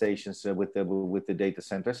landing stations with the data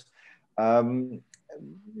centers.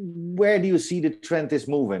 where do you see the trend is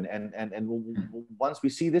moving? And once we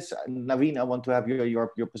see this, Naveen, I want to have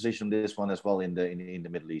your position on this one as well in the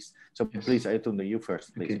Middle East. So yes. Please, I turn to you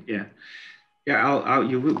first, please. Okay, yeah. Yeah,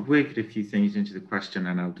 you weaved a few things into the question,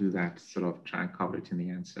 and I'll do that, sort of try and cover it in the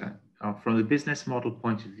answer. From the business model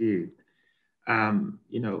point of view,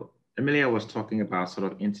 you know, Emilia was talking about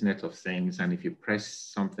sort of Internet of Things, and if you press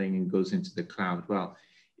something and goes into the cloud, well,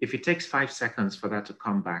 if it takes 5 seconds for that to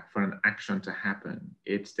come back, for an action to happen,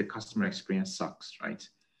 it's the customer experience sucks, right?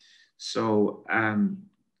 So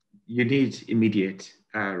you need immediate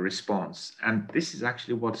response. And this is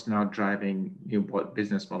actually what's now driving what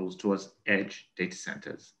business models towards edge data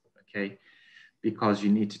centers, okay? Because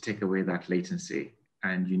you need to take away that latency,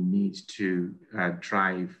 and you need to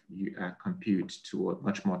drive compute toward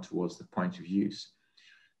much more towards the point of use.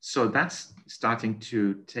 So that's starting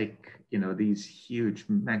to take, you know, these huge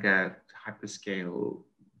mega hyperscale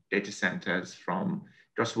data centers from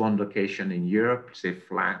just one location in Europe, say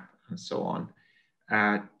FLAP and so on,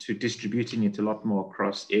 to distributing it a lot more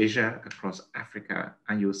across Asia, across Africa,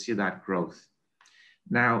 and you'll see that growth.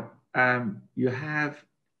 Now, you have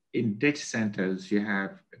in data centers, you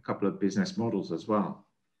have a couple of business models as well,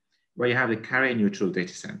 where you have the carrier neutral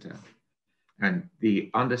data center. And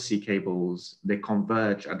the undersea cables, they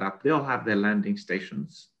converge at that, they all have their landing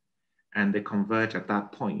stations, and they converge at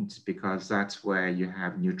that point because that's where you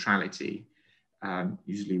have neutrality,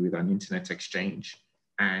 usually with an internet exchange.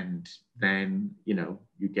 And then, you know,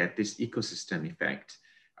 you get this ecosystem effect.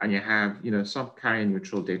 And you have, you know, some carrier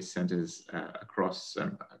neutral data centers across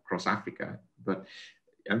Africa, but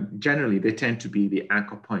generally they tend to be the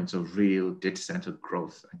anchor points of real data center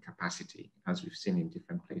growth and capacity, as we've seen in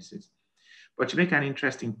different places. But to make an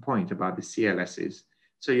interesting point about the CLSs,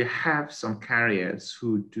 so you have some carriers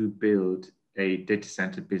who do build a data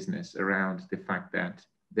center business around the fact that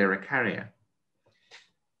they're a carrier.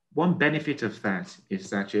 One benefit of that is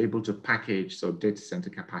that you're able to package sort of data center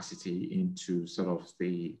capacity into sort of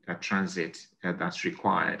the transit that's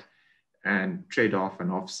required, and trade off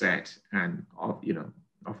and offset and, you know,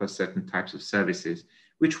 offer certain types of services,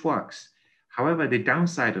 which works. However, the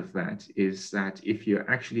downside of that is that if you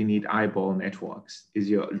actually need eyeball networks, is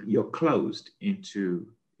you're closed into,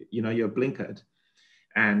 you know, you're blinkered.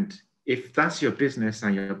 And if that's your business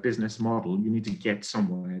and your business model, you need to get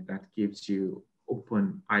somewhere that gives you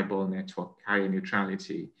open eyeball network carrier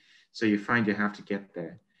neutrality. So you find you have to get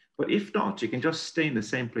there. But if not, you can just stay in the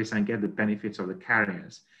same place and get the benefits of the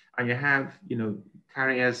carriers. And you have, you know,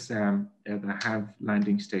 carriers that have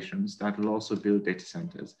landing stations that will also build data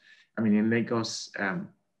centers. I mean, in Lagos,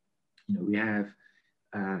 you know, we have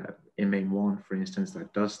MN1, for instance,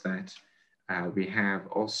 that does that. We have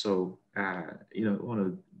also, you know, one of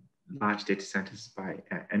the large data centers by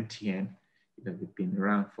MTN. You know, they've been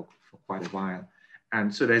around for quite a while.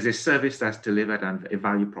 And so there's a service that's delivered and a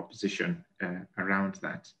value proposition around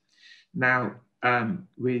that. Now,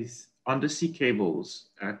 with undersea cables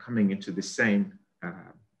coming into the same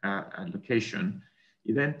location,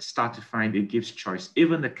 you then start to find it gives choice.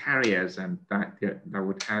 Even the carriers and that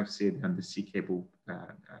would have, say, the undersea cable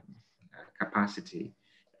capacity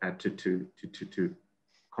to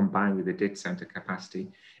combine with the data center capacity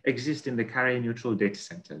exist in the carrier neutral data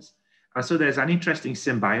centers. And so there's an interesting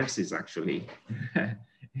symbiosis actually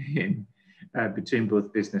between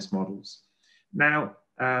both business models. Now,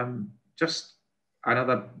 just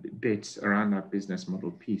another bit around that business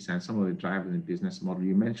model piece and some of the drivers in business model.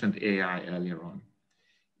 You mentioned AI earlier on.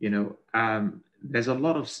 You know, there's a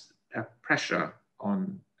lot of pressure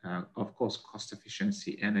on, of course, cost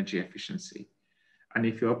efficiency, energy efficiency. And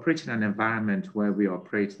if you operate in an environment where we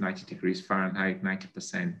operate 90 degrees Fahrenheit,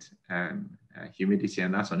 90% humidity,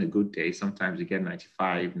 and that's on a good day, sometimes you get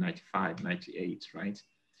 95, 95, 98, right?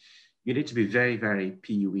 You need to be very, very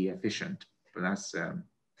PUE efficient, but that's,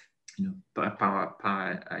 you know,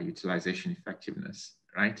 power utilization effectiveness,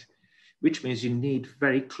 right? Which means you need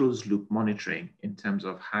very closed loop monitoring in terms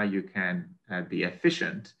of how you can be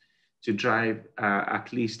efficient to drive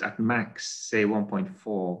at least at max, say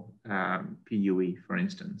 1.4 PUE, for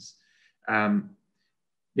instance.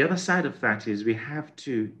 The other side of that is we have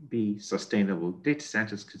to be sustainable. Data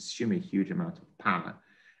centers consume a huge amount of power.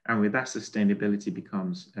 And with that, sustainability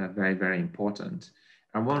becomes very, very important.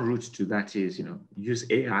 And one route to that is, you know, use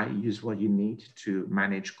AI, use what you need to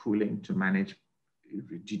manage cooling, to manage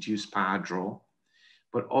reduce power draw,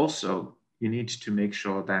 but also you need to make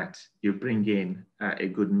sure that you bring in a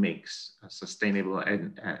good mix of sustainable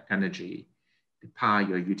energy. The power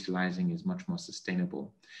you're utilizing is much more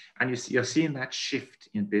sustainable. And you're seeing that shift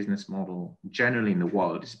in business model generally in the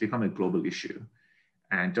world. It's become a global issue.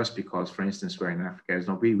 And just because, for instance, we're in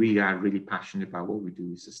Africa, we are really passionate about what we do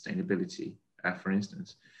with sustainability, for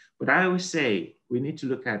instance. But I always say we need to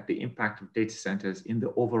look at the impact of data centers in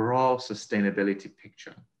the overall sustainability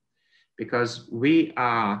picture, because we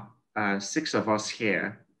are, 6 of us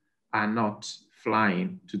here are not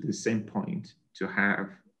flying to the same point to have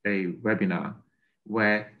a webinar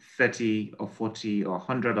where 30 or 40 or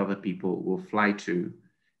 100 other people will fly to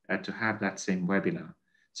have that same webinar.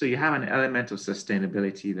 So you have an element of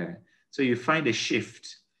sustainability there. So you find a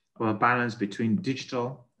shift or a balance between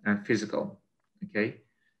digital and physical, okay?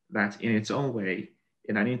 That in its own way,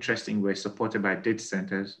 in an interesting way, supported by data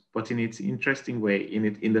centers, but in its interesting way,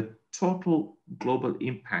 in the total global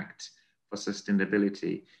impact for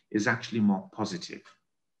sustainability is actually more positive.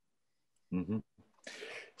 Mm-hmm.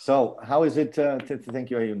 So how is it, thank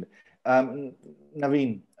you, Ayun.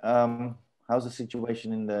 Naveen, how's the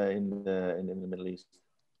situation in the Middle East?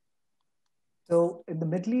 So in the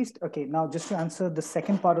Middle East, okay, now just to answer the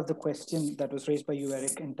second part of the question that was raised by you,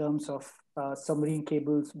 Eric, in terms of submarine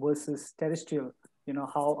cables versus terrestrial,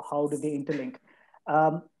 how do they interlink?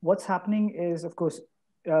 What's happening is, of course,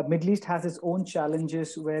 Middle East has its own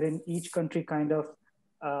challenges wherein each country kind of,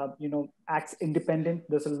 acts independent.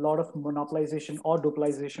 There's a lot of monopolization or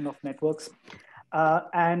dualization of networks.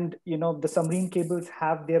 And, the submarine cables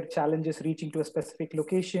have their challenges reaching to a specific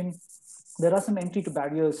location. There are some entry to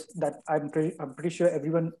barriers that I'm pretty sure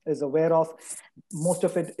everyone is aware of. Most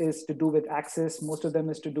of it is to do with access. Most of them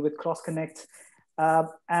is to do with cross connects.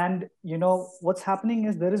 And what's happening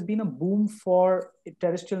is there has been a boom for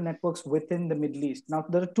terrestrial networks within the Middle East. Now,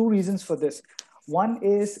 there are 2 reasons for this. One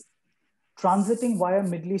is transiting via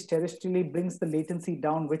Middle East terrestrially brings the latency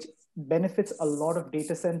down, which benefits a lot of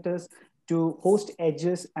data centers to host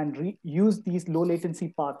edges and use these low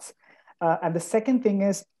latency paths. And the second thing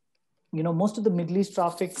is, most of the Middle East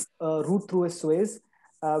traffic route through is Suez,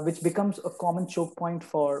 which becomes a common choke point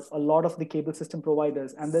for a lot of the cable system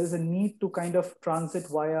providers. And there is a need to kind of transit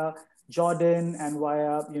via Jordan and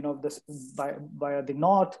via, via the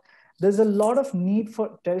north. There's a lot of need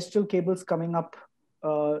for terrestrial cables coming up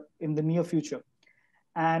in the near future.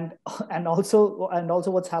 And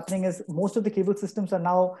also what's happening is most of the cable systems are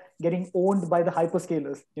now getting owned by the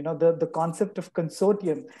hyperscalers. The concept of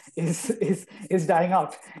consortium is dying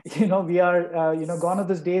out. We are gone are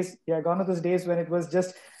those days. Yeah, gone are those days when it was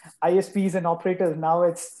just ISPs and operators. Now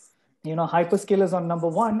it's hyperscalers on number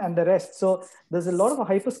 1 and the rest. So there's a lot of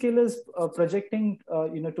hyperscalers projecting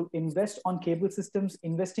to invest on cable systems,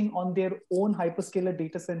 investing on their own hyperscaler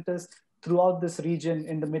data centers throughout this region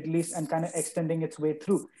in the Middle East and kind of extending its way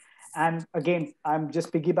through. And again, I'm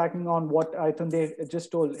just piggybacking on what Aitunde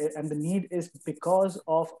just told. And the need is because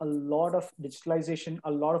of a lot of digitalization,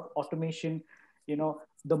 a lot of automation.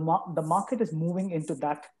 The market is moving into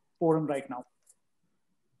that forum right now.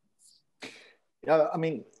 Yeah, I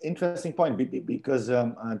mean, interesting point, because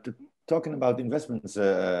talking about investments,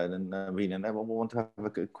 Naveen, and I want to have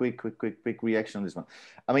a quick reaction on this one.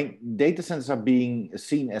 I mean, data centers are being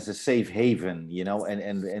seen as a safe haven,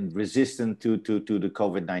 and resistant to the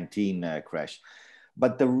COVID-19 crash.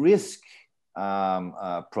 But the risk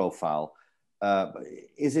profile,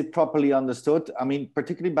 is it properly understood? I mean,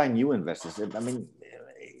 particularly by new investors. I mean,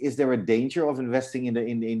 is there a danger of investing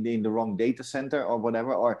in the wrong data center or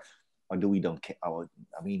whatever, or do we don't care?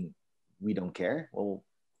 I mean, we don't care. Well,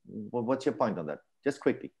 what's your point on that? Just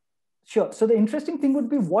quickly. Sure. So the interesting thing would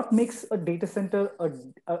be what makes a data center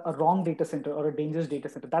a wrong data center or a dangerous data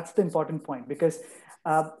center. That's the important point, because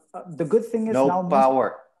the good thing is no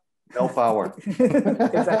power. No power.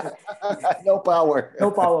 Exactly. No power.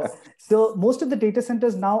 No power. So most of the data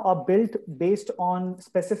centers now are built based on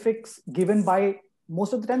specifics given by,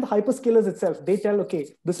 most of the time, the hyperscalers itself. They tell,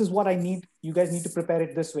 okay, this is what I need. You guys need to prepare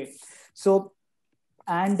it this way. So,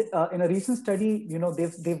 and in a recent study,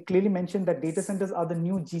 they've clearly mentioned that data centers are the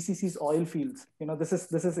new GCC's oil fields. This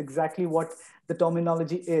is exactly what the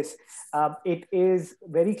terminology is. It is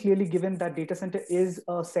very clearly given that data center is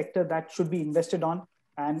a sector that should be invested on,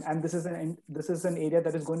 and this is an area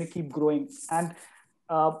that is going to keep growing. And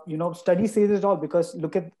study says it all, because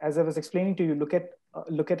look at, as I was explaining to you, look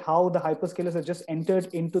at how the hyperscalers have just entered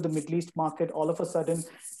into the Middle East market all of a sudden,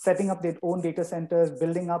 setting up their own data centers,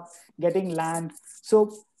 building up, getting land.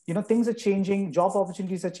 So, things are changing, job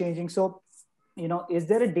opportunities are changing. So, is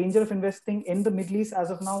there a danger of investing in the Middle East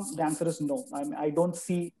as of now? The answer is no. I don't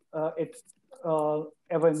see it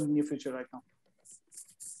ever in the near future right now.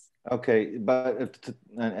 Okay, but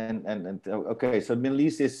okay, so Middle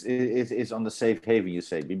East is on the safe haven, you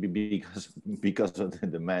say, because of the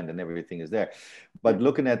demand and everything is there. But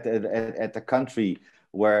looking at the country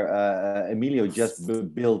where Emilio just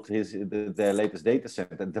built the latest data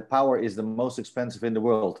center. The power is the most expensive in the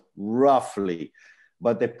world, roughly.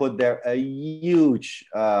 But they put there a huge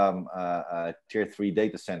tier 3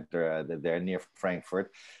 data center there near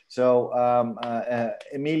Frankfurt. So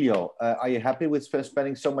Emilio, are you happy with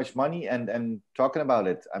spending so much money and talking about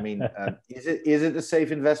it? I mean, is it a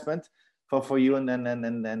safe investment for you and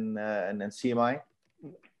CMI?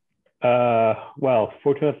 Well,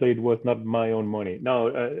 fortunately, it was not my own money.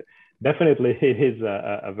 No, definitely, it is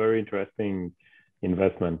a very interesting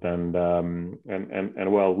investment, and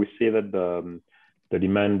well, we see that the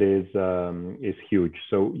demand is huge.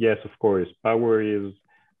 So yes, of course, power is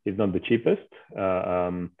not the cheapest,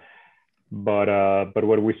 but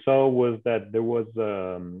what we saw was that there was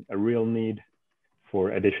a real need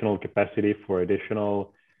for additional capacity, for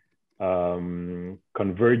additional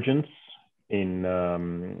convergence in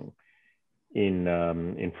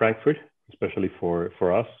Frankfurt, especially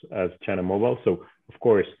for us as China Mobile. So of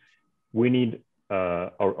course, we need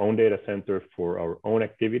our own data center for our own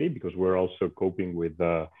activity, because we're also coping with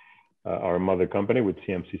our mother company, with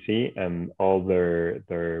CMCC, and all their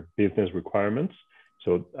business requirements.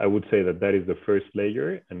 So I would say that is the first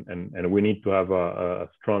layer, and we need to have a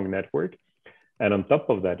strong network. And on top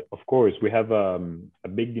of that, of course, we have a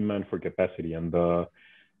big demand for capacity, and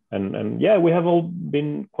yeah, we have all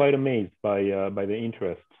been quite amazed by the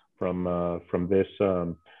interest from this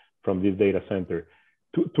data center.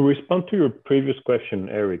 To respond to your previous question,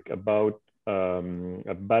 Eric, about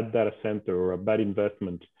a bad data center or a bad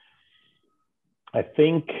investment, I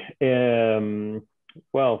think,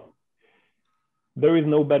 well, there is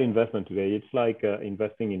no bad investment today. It's like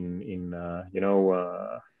investing in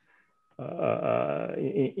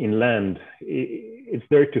land. It's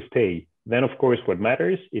there to stay. Then, of course, what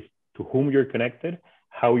matters is to whom you're connected,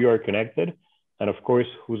 how you are connected, and of course,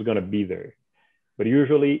 who's going to be there. But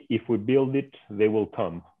usually, if we build it, they will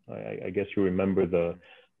come. I guess you remember the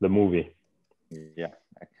movie. Yeah,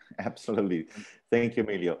 absolutely. Thank you,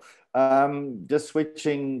 Emilio. Just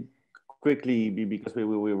switching quickly, because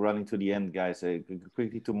we're running to the end, guys.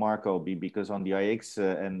 Quickly to Marco, because on the IX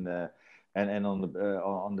and on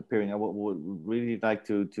the pairing, I would really like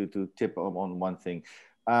to tip on one thing.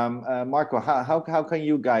 Marco, how can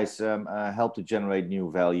you guys help to generate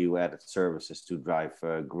new value-added services to drive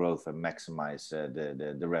growth and maximize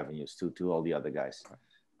the revenues to all the other guys?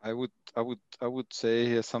 I would say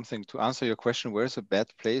here's something to answer your question. Where's a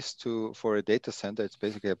bad place for a data center? It's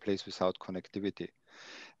basically a place without connectivity,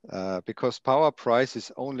 because power price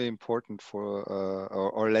is only important for,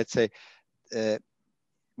 or let's say,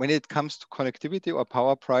 when it comes to connectivity or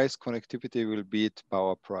power price, connectivity will beat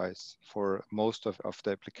power price for most of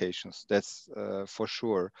the applications. That's for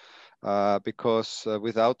sure, because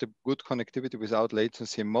without the good connectivity, without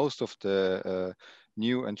latency, most of the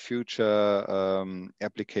new and future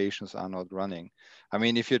applications are not running. I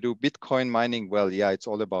mean, if you do Bitcoin mining, well, yeah, it's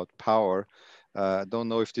all about power. Don't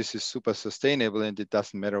know if this is super sustainable, and it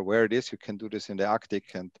doesn't matter where it is. You can do this in the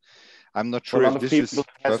Arctic, and I'm not sure if this is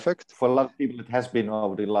perfect. For a lot of people, it has been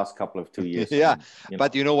over the last couple of 2 years. Yeah,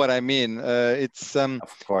 but you know what I mean. It's of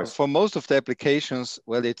course, for most of the applications,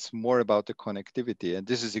 well, it's more about the connectivity, and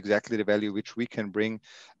this is exactly the value which we can bring.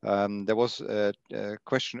 There was a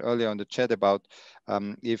question earlier on the chat about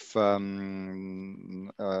if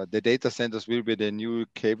the data centers will be the new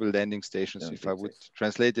cable landing stations, if I would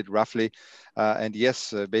translate it roughly. And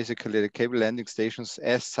yes, basically the cable landing stations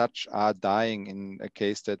as such are dying, in a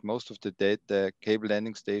case that most of the cable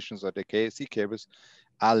landing stations or the KSC cables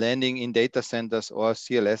are landing in data centers, or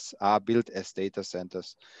CLS are built as data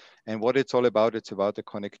centers. And what it's all about, it's about the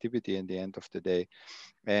connectivity in the end of the day.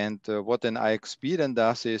 And what an IXP then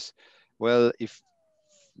does is, well, if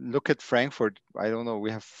look at Frankfurt, I don't know, we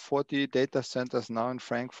have 40 data centers now in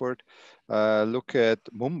Frankfurt. Look at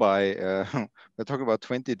Mumbai, we're talking about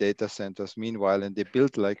 20 data centers meanwhile, and they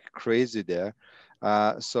built like crazy there.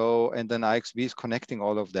 And then IXB is connecting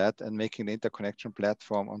all of that and making the interconnection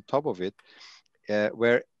platform on top of it,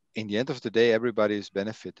 where in the end of the day, everybody is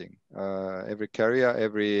benefiting. Every carrier,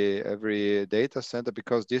 every data center,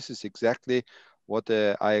 because this is exactly what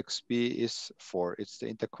the IXP is for. It's the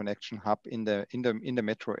interconnection hub in the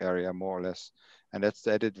metro area, more or less, and that's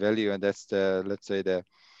the added value, and that's the, let's say, the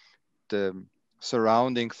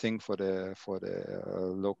surrounding thing for the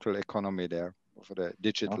local economy there, for the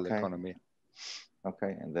digital economy.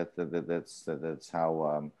 Okay, and that's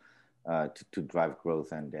how to drive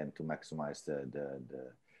growth and to maximize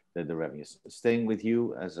the revenues. Staying with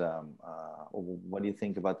you, as what do you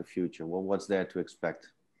think about the future? Well, what's there to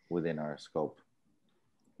expect within our scope?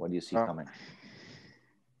 What do you see coming?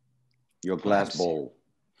 Your glass ball.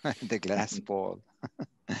 The glass ball.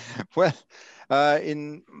 Well,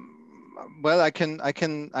 I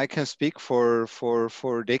can speak for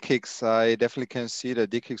DKIX. I definitely can see that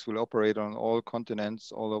DKIX will operate on all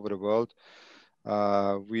continents all over the world.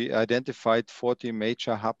 We identified 40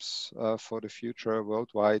 major hubs for the future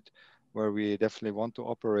worldwide, where we definitely want to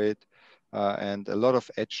operate, and a lot of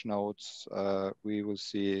edge nodes. We will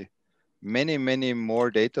see many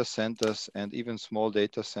more data centers and even small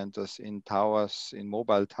data centers in towers, in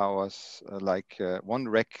mobile towers, like one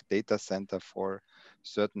rack data center for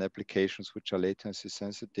certain applications which are latency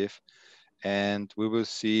sensitive. And we will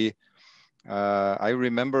see, I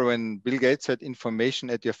remember when Bill Gates had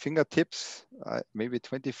information at your fingertips, maybe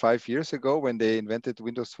 25 years ago when they invented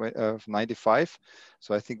Windows 95.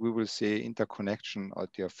 So I think we will see interconnection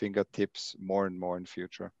at your fingertips more and more in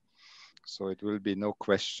future. So it will be no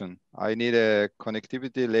question. I need a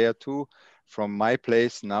connectivity layer 2 from my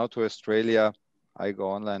place now to Australia. I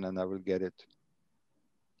go online and I will get it.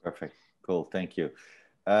 Perfect. Cool. Thank you.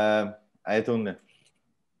 Ayatun,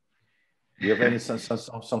 do you have any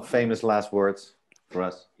some famous last words for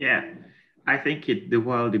us? Yeah, I think the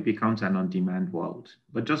world, it becomes an on-demand world.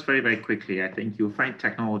 But just very quickly, I think you'll find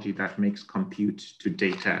technology that makes compute to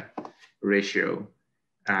data ratio.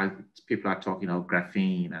 People are talking about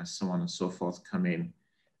graphene and so on and so forth come in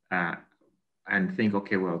and think,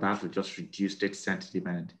 okay, well, that will just reduce data center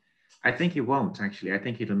demand. I think it won't actually. I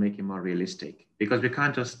think it'll make it more realistic, because we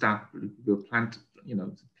can't just start, we'll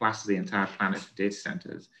plaster the entire planet with data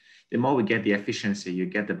centers. The more we get the efficiency, you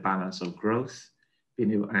get the balance of growth,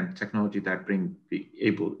 and technology that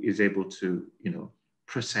is able to,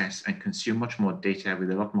 process and consume much more data,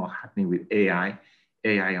 with a lot more happening with AI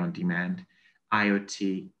on demand,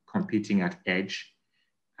 IoT, computing at edge,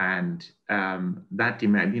 and that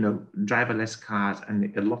demand, driverless cars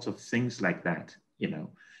and a lot of things like that,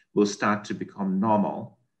 will start to become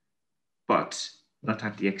normal, but not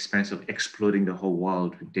at the expense of exploding the whole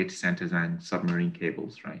world with data centers and submarine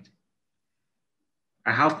cables, right?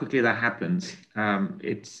 How quickly that happens,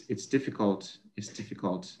 it's difficult. It's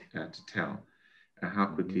difficult to tell how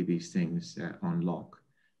quickly these things unlock.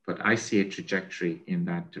 But I see a trajectory in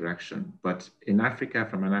that direction. But in Africa,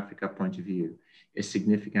 from an Africa point of view, a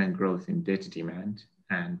significant growth in data demand,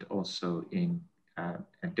 and also in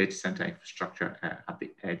data center infrastructure at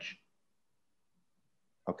the edge.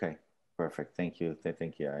 Okay, perfect. Thank you.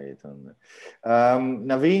 Thank you, Ayatun.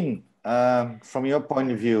 Naveen, from your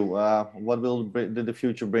point of view, what will the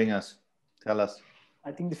future bring us? Tell us.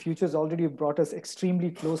 I think the future has already brought us extremely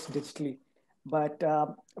close digitally. But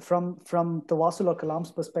from Tawasul or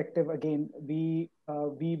Kalam's perspective, again, we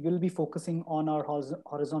will be focusing on our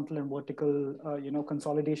horizontal and vertical,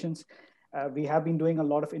 consolidations. We have been doing a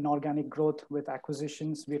lot of inorganic growth with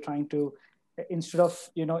acquisitions. We're trying to, instead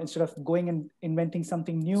of going and inventing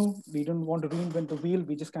something new, we don't want to reinvent the wheel.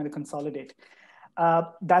 We just kind of consolidate.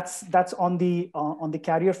 That's on the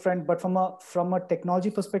carrier front. But from a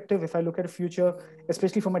technology perspective, if I look at the future,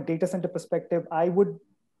 especially from a data center perspective, I would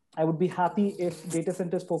be happy if data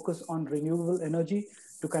centers focus on renewable energy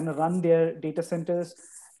to kind of run their data centers.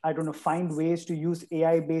 I don't know, find ways to use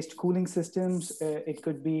AI-based cooling systems. It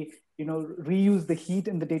could be, reuse the heat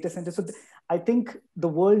in the data center. So I think the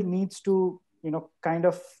world needs to, kind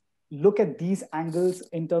of look at these angles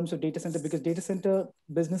in terms of data center, because data center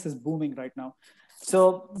business is booming right now.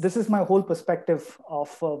 So this is my whole perspective of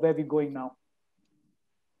where we're going now.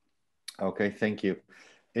 Okay, thank you.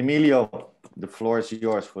 Emilio, the floor is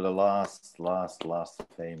yours for the last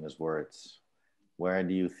famous words. Where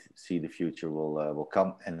do you see the future will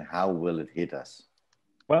come, and how will it hit us?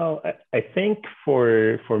 Well, I think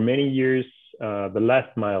for many years, the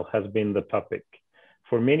last mile has been the topic.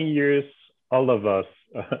 For many years, all of us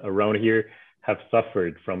around here have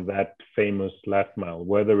suffered from that famous last mile,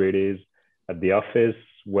 whether it is at the office,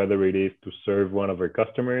 whether it is to serve one of our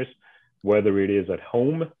customers, whether it is at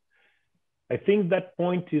home. I think that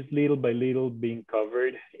point is little by little being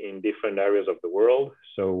covered in different areas of the world.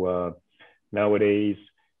 So nowadays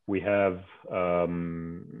we have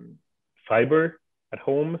fiber at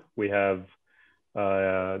home. We have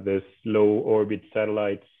this low orbit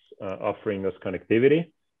satellites offering us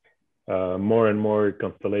connectivity. More and more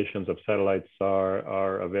constellations of satellites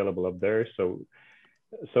are available up there. So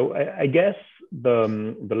I guess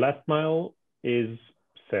the last mile is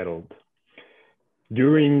settled.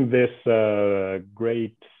 During this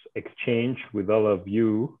great exchange with all of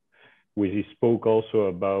you, we spoke also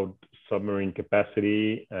about submarine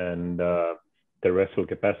capacity and terrestrial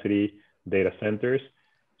capacity data centers.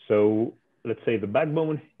 So let's say the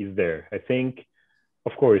backbone is there. I think,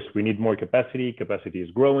 of course, we need more capacity. Capacity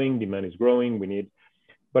is growing, demand is growing. We need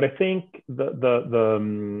But I think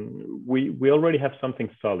we already have something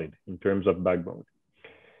solid in terms of backbone.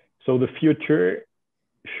 So the future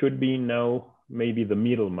should be now maybe the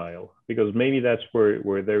middle mile, because maybe that's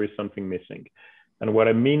where there is something missing. And what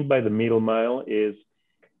I mean by the middle mile is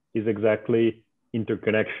exactly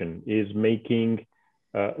interconnection, is making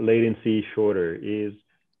latency shorter, is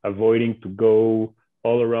avoiding to go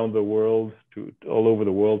all around the world, all over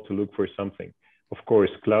the world to look for something. Of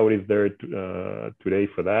course, cloud is there today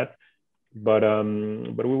for that, but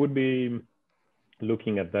we would be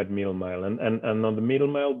looking at that middle mile. And on the middle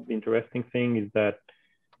mile, the interesting thing is that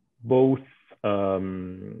both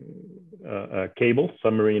cable,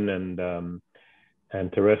 submarine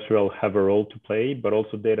and terrestrial have a role to play, but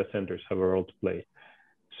also data centers have a role to play.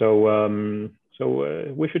 So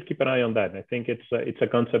we should keep an eye on that. I think it's a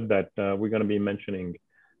concept that we're going to be mentioning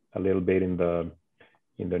a little bit in the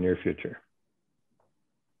near future.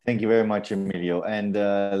 Thank you very much, Emilio. And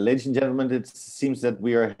ladies and gentlemen, it seems that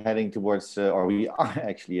we are heading towards, or we are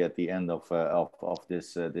actually at the end of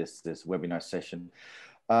this webinar session.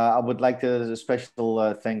 I would like to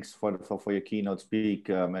special thanks for your keynote speak,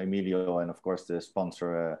 Emilio, and of course the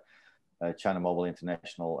sponsor, China Mobile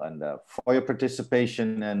International, and for your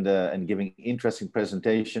participation and giving interesting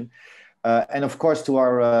presentation. And of course to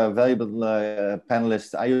our valuable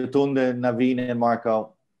panelists, Ayotunde, Naveen, and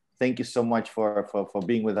Marco. Thank you so much for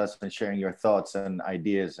being with us and sharing your thoughts and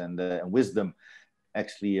ideas and wisdom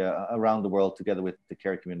actually around the world together with the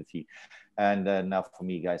CARE community. And now for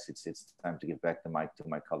me, guys, it's time to give back the mic to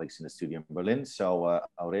my colleagues in the studio in Berlin. So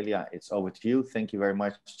Aurelia, it's over to you. Thank you very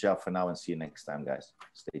much. Ciao for now and see you next time, guys.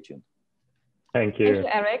 Stay tuned. Thank you. Thank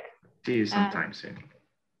you, Eric. See you sometime soon.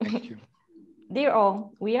 Thank you. Dear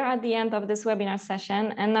all, we are at the end of this webinar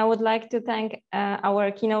session, and I would like to thank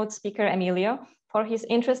our keynote speaker, Emilio, for his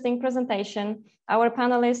interesting presentation, our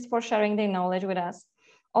panelists for sharing their knowledge with us.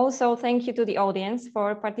 Also, thank you to the audience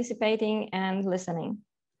for participating and listening.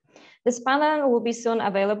 This panel will be soon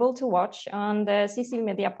available to watch on the CC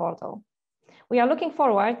Media portal. We are looking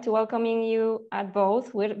forward to welcoming you at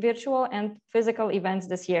both virtual and physical events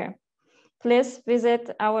this year. Please visit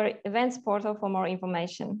our events portal for more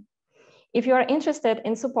information. If you are interested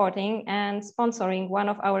in supporting and sponsoring one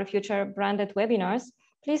of our future branded webinars,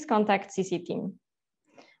 please contact CC team.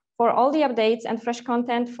 For all the updates and fresh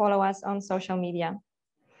content, follow us on social media.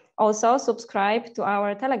 Also, subscribe to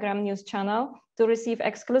our Telegram news channel to receive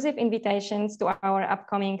exclusive invitations to our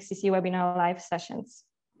upcoming CC Webinar Live sessions.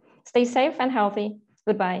 Stay safe and healthy.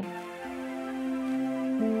 Goodbye.